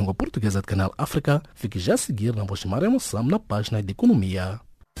Serviço de Língua Portuguesa do Canal África. Fique já a seguir na voz de Maria Moçam na página de Economia.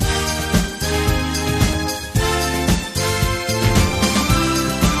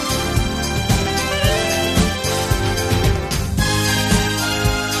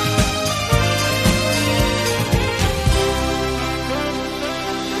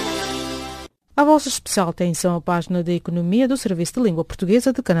 A vossa especial atenção à página da Economia do Serviço de Língua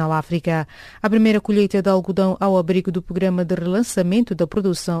Portuguesa do Canal África. A primeira colheita de algodão ao abrigo do Programa de Relançamento da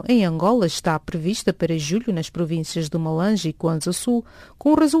Produção em Angola está prevista para julho nas províncias do Malange e Kwanza Sul,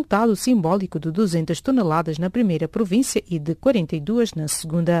 com o resultado simbólico de 200 toneladas na primeira província e de 42 na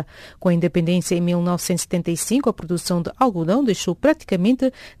segunda. Com a independência em 1975, a produção de algodão deixou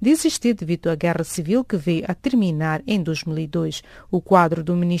praticamente de existir devido à guerra civil que veio a terminar em 2002. O quadro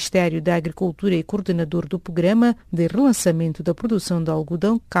do Ministério da Agricultura e coordenador do Programa de Relançamento da Produção de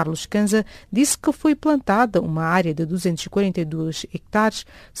Algodão, Carlos Canza, disse que foi plantada uma área de 242 hectares,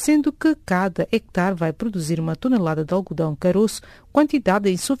 sendo que cada hectare vai produzir 1 tonelada de algodão caroço,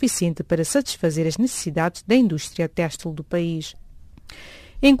 quantidade insuficiente para satisfazer as necessidades da indústria têxtil do país.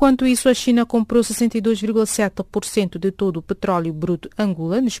 Enquanto isso, a China comprou 62,7% de todo o petróleo bruto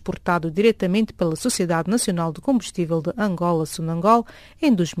angolano exportado diretamente pela Sociedade Nacional de Combustível de Angola, Sonangol,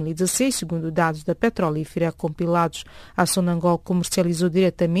 em 2016, segundo dados da petrolífera compilados. A Sonangol comercializou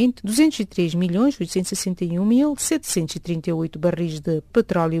diretamente 203.861.738 barris de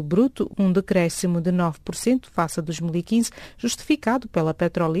petróleo bruto, um decréscimo de 9% face a 2015, justificado pela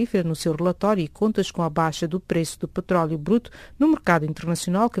petrolífera no seu relatório e contas com a baixa do preço do petróleo bruto no mercado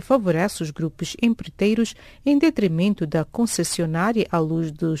internacional, que favorece os grupos empreiteiros em detrimento da concessionária à luz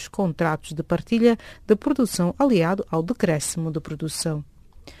dos contratos de partilha de produção aliado ao decréscimo de produção.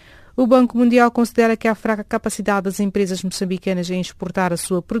 O Banco Mundial considera que a fraca capacidade das empresas moçambicanas em exportar a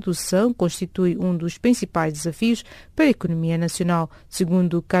sua produção constitui um dos principais desafios para a economia nacional,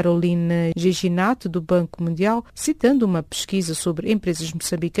 segundo Caroline Geginato, do Banco Mundial, citando uma pesquisa sobre empresas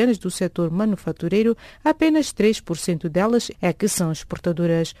moçambicanas do setor manufatureiro, apenas 3% delas é que são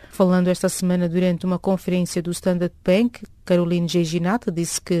exportadoras. Falando esta semana durante uma conferência do Standard Bank, Caroline Geginato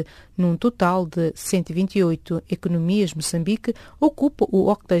disse que, num total de 128 economias, Moçambique ocupa o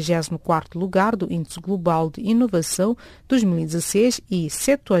 84º lugar do Índice Global de Inovação 2016 e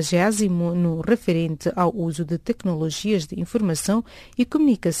 70º no referente ao uso de tecnologias de informação e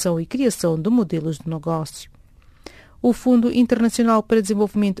comunicação e criação de modelos de negócio. O Fundo Internacional para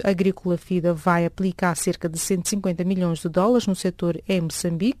Desenvolvimento Agrícola FIDA vai aplicar cerca de 150 milhões de dólares no setor em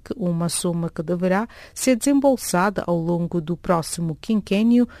Moçambique, uma soma que deverá ser desembolsada ao longo do próximo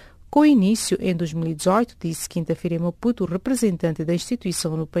quinquênio, com início em 2018, disse quinta-feira em Maputo o representante da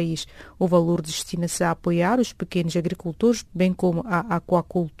instituição no país. O valor destina-se a apoiar os pequenos agricultores, bem como a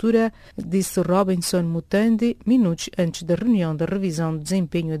aquacultura, disse Robinson Mutande, minutos antes da reunião da revisão de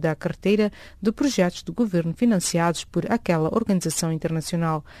desempenho da carteira de projetos do governo financiados por aquela organização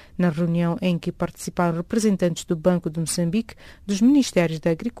internacional. Na reunião em que participaram representantes do Banco de Moçambique, dos Ministérios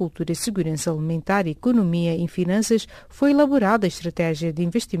da Agricultura e Segurança Alimentar, Economia e Finanças, foi elaborada a estratégia de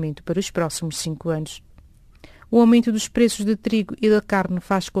investimento para os próximos 5 anos. O aumento dos preços de trigo e da carne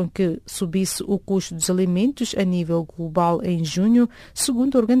faz com que subisse o custo dos alimentos a nível global em junho,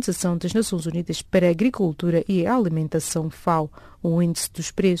 segundo a Organização das Nações Unidas para a Agricultura e a Alimentação, FAO. O índice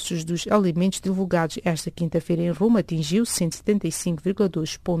dos preços dos alimentos divulgados esta quinta-feira em Roma atingiu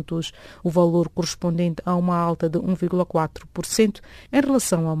 175,2 pontos. O valor correspondente a uma alta de 1,4% em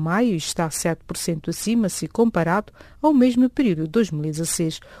relação a maio está 7% acima se comparado ao mesmo período de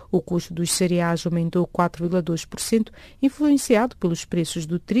 2016. O custo dos cereais aumentou 4,2%, influenciado pelos preços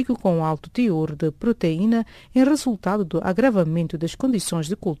do trigo com alto teor de proteína em resultado do agravamento das condições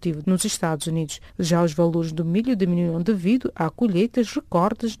de cultivo nos Estados Unidos. Já os valores do milho diminuíram devido à colheitas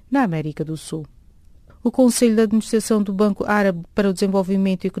recordes na América do Sul. O Conselho de Administração do Banco Árabe para o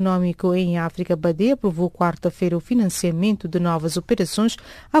Desenvolvimento Económico em África, BADE, aprovou quarta-feira o financiamento de novas operações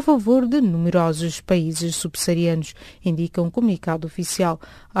a favor de numerosos países subsaarianos, indica um comunicado oficial.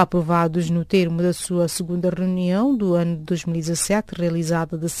 Aprovados no termo da sua segunda reunião do ano de 2017,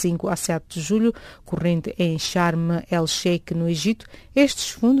 realizada de 5 a 7 de julho, corrente em Sharm el-Sheikh, no Egito, estes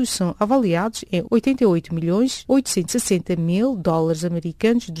fundos são avaliados em 88.860.000 dólares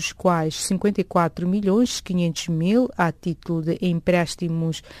americanos, dos quais 54.500.000 a título de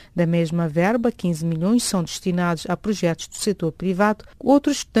empréstimos da mesma verba, 15 milhões são destinados a projetos do setor privado,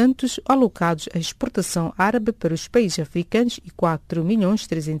 outros tantos alocados à exportação árabe para os países africanos e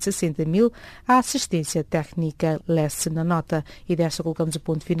 4.360.000 à assistência técnica, lê-se na nota. E desta colocamos o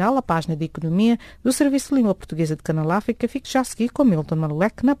ponto final à página de Economia do Serviço de Língua Portuguesa de Canal África. Fique já a seguir com Milton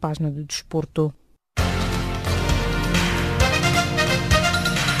Marleque na página do Desporto.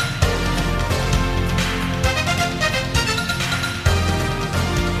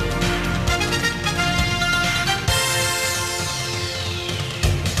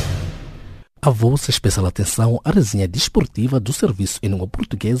 A vossa especial atenção à resenha desportiva do Serviço em Língua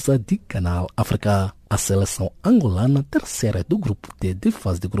Portuguesa de Canal África. A seleção angolana, terceira do grupo D de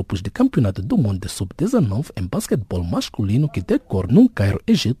fase de grupos de Campeonato do Mundo de Sub-19 em basquetebol masculino que decorre no Cairo,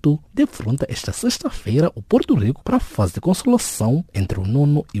 Egito, defronta esta sexta-feira o Porto Rico para a fase de consolação entre o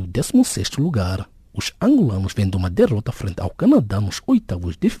 9º e o 16º lugar. Os angolanos vêm de uma derrota frente ao Canadá nos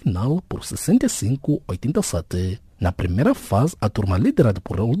oitavos de final por 65-87. Na primeira fase, a turma liderada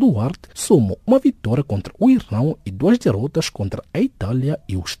por Raul Duarte somou uma vitória contra o Irão e 2 derrotas contra a Itália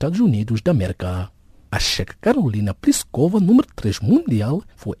e os Estados Unidos da América. A checa Carolina Pliskova, número 3 mundial,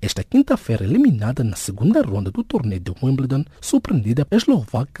 foi esta quinta-feira eliminada na segunda ronda do torneio de Wimbledon, surpreendida pela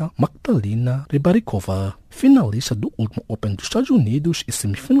eslovaca Magdalena Rybarikova. Finalista do último Open dos Estados Unidos e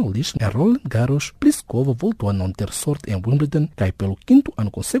semifinalista em Roland Garros, Pliskova voltou a não ter sorte em Wimbledon, cai pelo quinto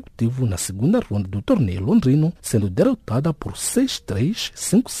ano consecutivo na segunda ronda do torneio londrino, sendo derrotada por 6-3,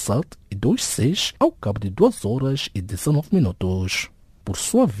 5-7 e 2-6 ao cabo de 2 horas e 19 minutos. Por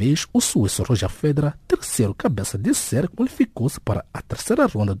sua vez, o suíço Roger Federer, terceiro cabeça de série, qualificou-se para a terceira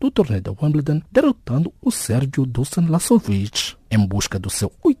ronda do torneio de Wimbledon, derrotando o sérvio Dusan Lasovic. Em busca do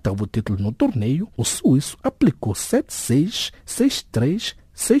seu 8º título no torneio, o suíço aplicou 7-6, 6-3,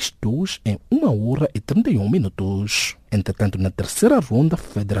 6-2 em 1 hora e 31 minutos. Entretanto, na terceira ronda,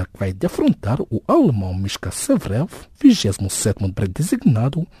 Federer vai defrontar o alemão Miska Severev, 27º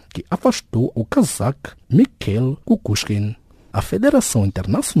designado, que afastou o cazaque Mikhail Kukushkin. A Federação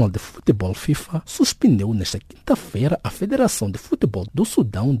Internacional de Futebol FIFA suspendeu nesta quinta-feira a Federação de Futebol do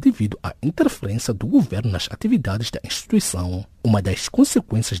Sudão devido à interferência do governo nas atividades da instituição. Uma das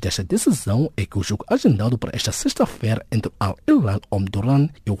consequências desta decisão é que o jogo agendado para esta sexta-feira entre Al Hilal Omdurman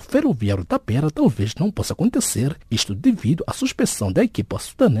e o Ferroviário da Beira talvez não possa acontecer, isto devido à suspensão da equipa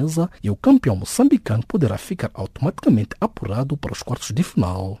sudanesa, e o campeão moçambicano poderá ficar automaticamente apurado para os quartos de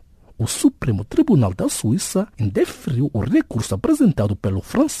final. O Supremo Tribunal da Suíça indeferiu o recurso apresentado pelo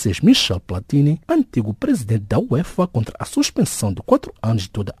francês Michel Platini, antigo presidente da UEFA, contra a suspensão de 4 anos de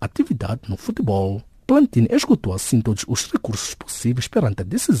toda a atividade no futebol. Platini esgotou assim todos os recursos possíveis perante a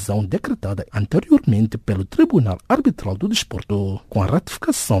decisão decretada anteriormente pelo Tribunal Arbitral do Desporto. Com a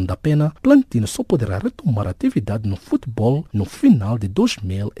ratificação da pena, Platini só poderá retomar a atividade no futebol no final de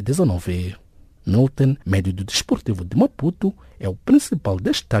 2019. Milton, médio do Desportivo de Maputo, é o principal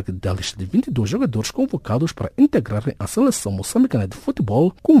destaque da lista de 22 jogadores convocados para integrarem a seleção moçambicana de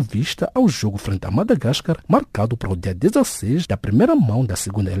futebol com vista ao jogo frente a Madagascar, marcado para o dia 16 da primeira mão da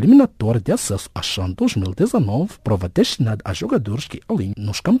segunda eliminatória de acesso à CHAN 2019, prova destinada a jogadores que alinham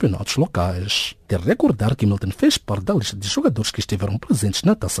nos campeonatos locais. De recordar que Milton fez parte da lista de jogadores que estiveram presentes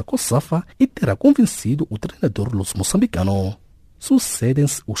na Taça COSAFA e terá convencido o treinador luso-moçambicano.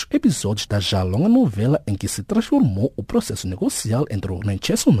 Sucedem-se os episódios da já longa novela em que se transformou o processo negocial entre o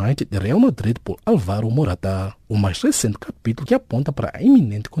Manchester United e Real Madrid por Álvaro Morata. O mais recente capítulo, que aponta para a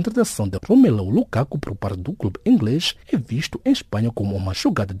iminente contratação de Romelu Lukaku por parte do clube inglês, é visto em Espanha como uma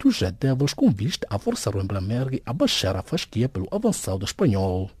jogada dos Red Devils com vista a forçar o Emblemergue a baixar a fasquia pelo avançado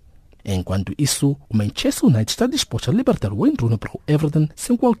espanhol. Enquanto isso, o Manchester United está disposto a libertar Wayne Rooney para o Everton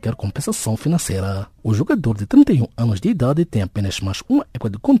sem qualquer compensação financeira. O jogador de 31 anos de idade tem apenas mais uma época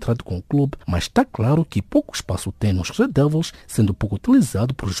de contrato com o clube, mas está claro que pouco espaço tem nos Red Devils, sendo pouco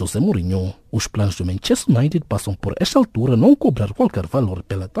utilizado por José Mourinho. Os planos do Manchester United passam por esta altura não cobrar qualquer valor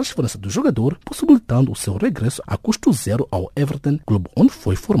pela transferência do jogador, possibilitando o seu regresso a custo zero ao Everton, clube onde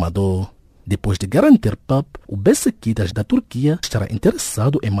foi formado. Depois de garantir Pep, o Beşiktaş da Turquia estará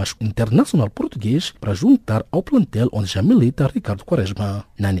interessado em mais um internacional português para juntar ao plantel onde já milita Ricardo Quaresma.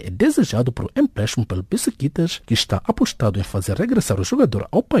 Nani é desejado por empréstimo pelo Beşiktaş, que está apostado em fazer regressar o jogador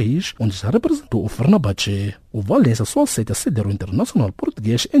ao país onde já representou o Fenerbahçe. O Valência só aceita ceder o internacional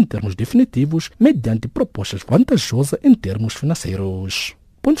português em termos definitivos, mediante propostas vantajosas em termos financeiros.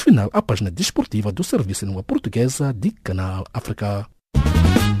 Ponto final à página desportiva do Serviço em Língua Portuguesa de Canal África.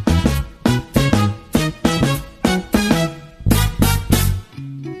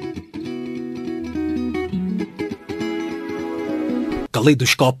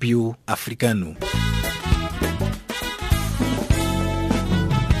 Caleidoscópio africano.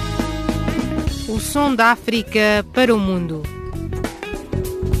 O som da África para o mundo.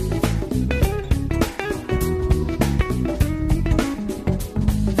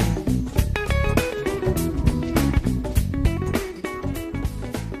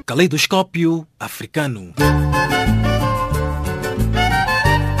 Caleidoscópio africano.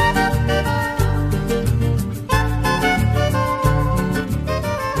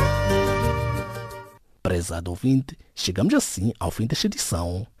 Prezado ouvinte, chegamos assim ao fim desta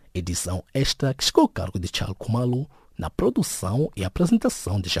edição. Edição esta que ficou a cargo de Charles Kumalo, na produção e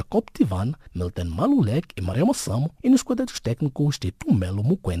apresentação de Jacob Tivan, Milton Malulek e Maria Massamo, e nos cuidados técnicos de Tumelo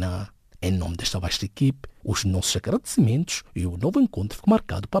Mukwena. Em nome desta vasta equipe, os nossos agradecimentos e o novo encontro ficou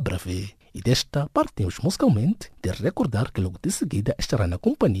marcado para breve. E desta partimos musicalmente de recordar que logo de seguida estará na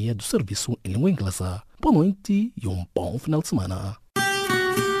companhia do serviço em língua inglesa. Boa noite e um bom final de semana.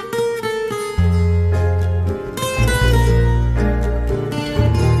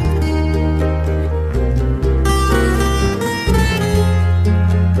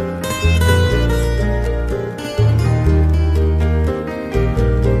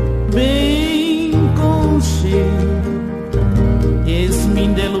 Bem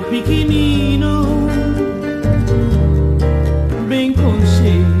Mindelo pequenino, bem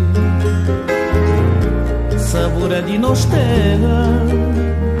conche, sabor de nos terra,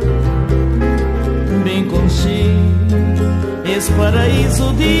 bem conche, esse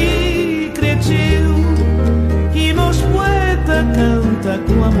paraíso de creteu que nos poeta canta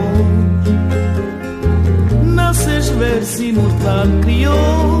com amor. Nasces verso imortal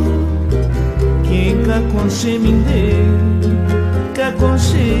criou, quem cá conche mindê, cá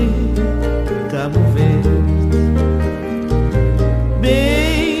conche Cabo Verde,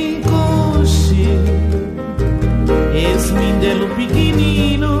 bem conche, esse mindelo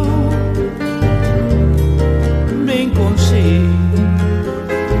pequenino, bem conche,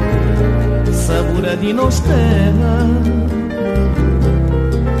 sabor de nos terra,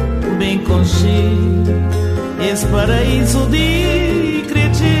 bem conche, esse paraíso de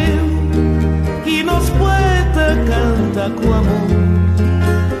creteu que nos poeta canta com amor.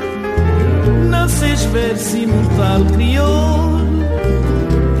 Nasces verso imortal criou,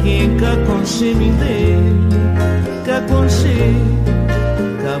 quem cá conche mindê, cá conche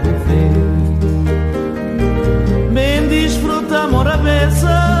Cabo Verde, bem desfruta mora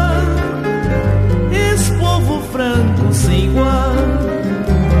beça, esse povo franco sem igual.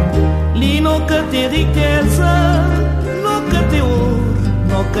 Li nunca tem riqueza, nunca tem ouro,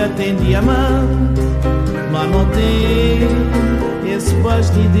 nunca tem diamante, mas não tem esse paz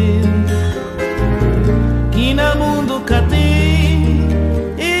de Deus que no mundo cá tem.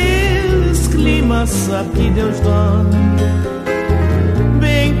 Esse clima sabe que Deus dá,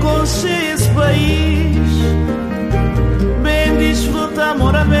 bem conche esse país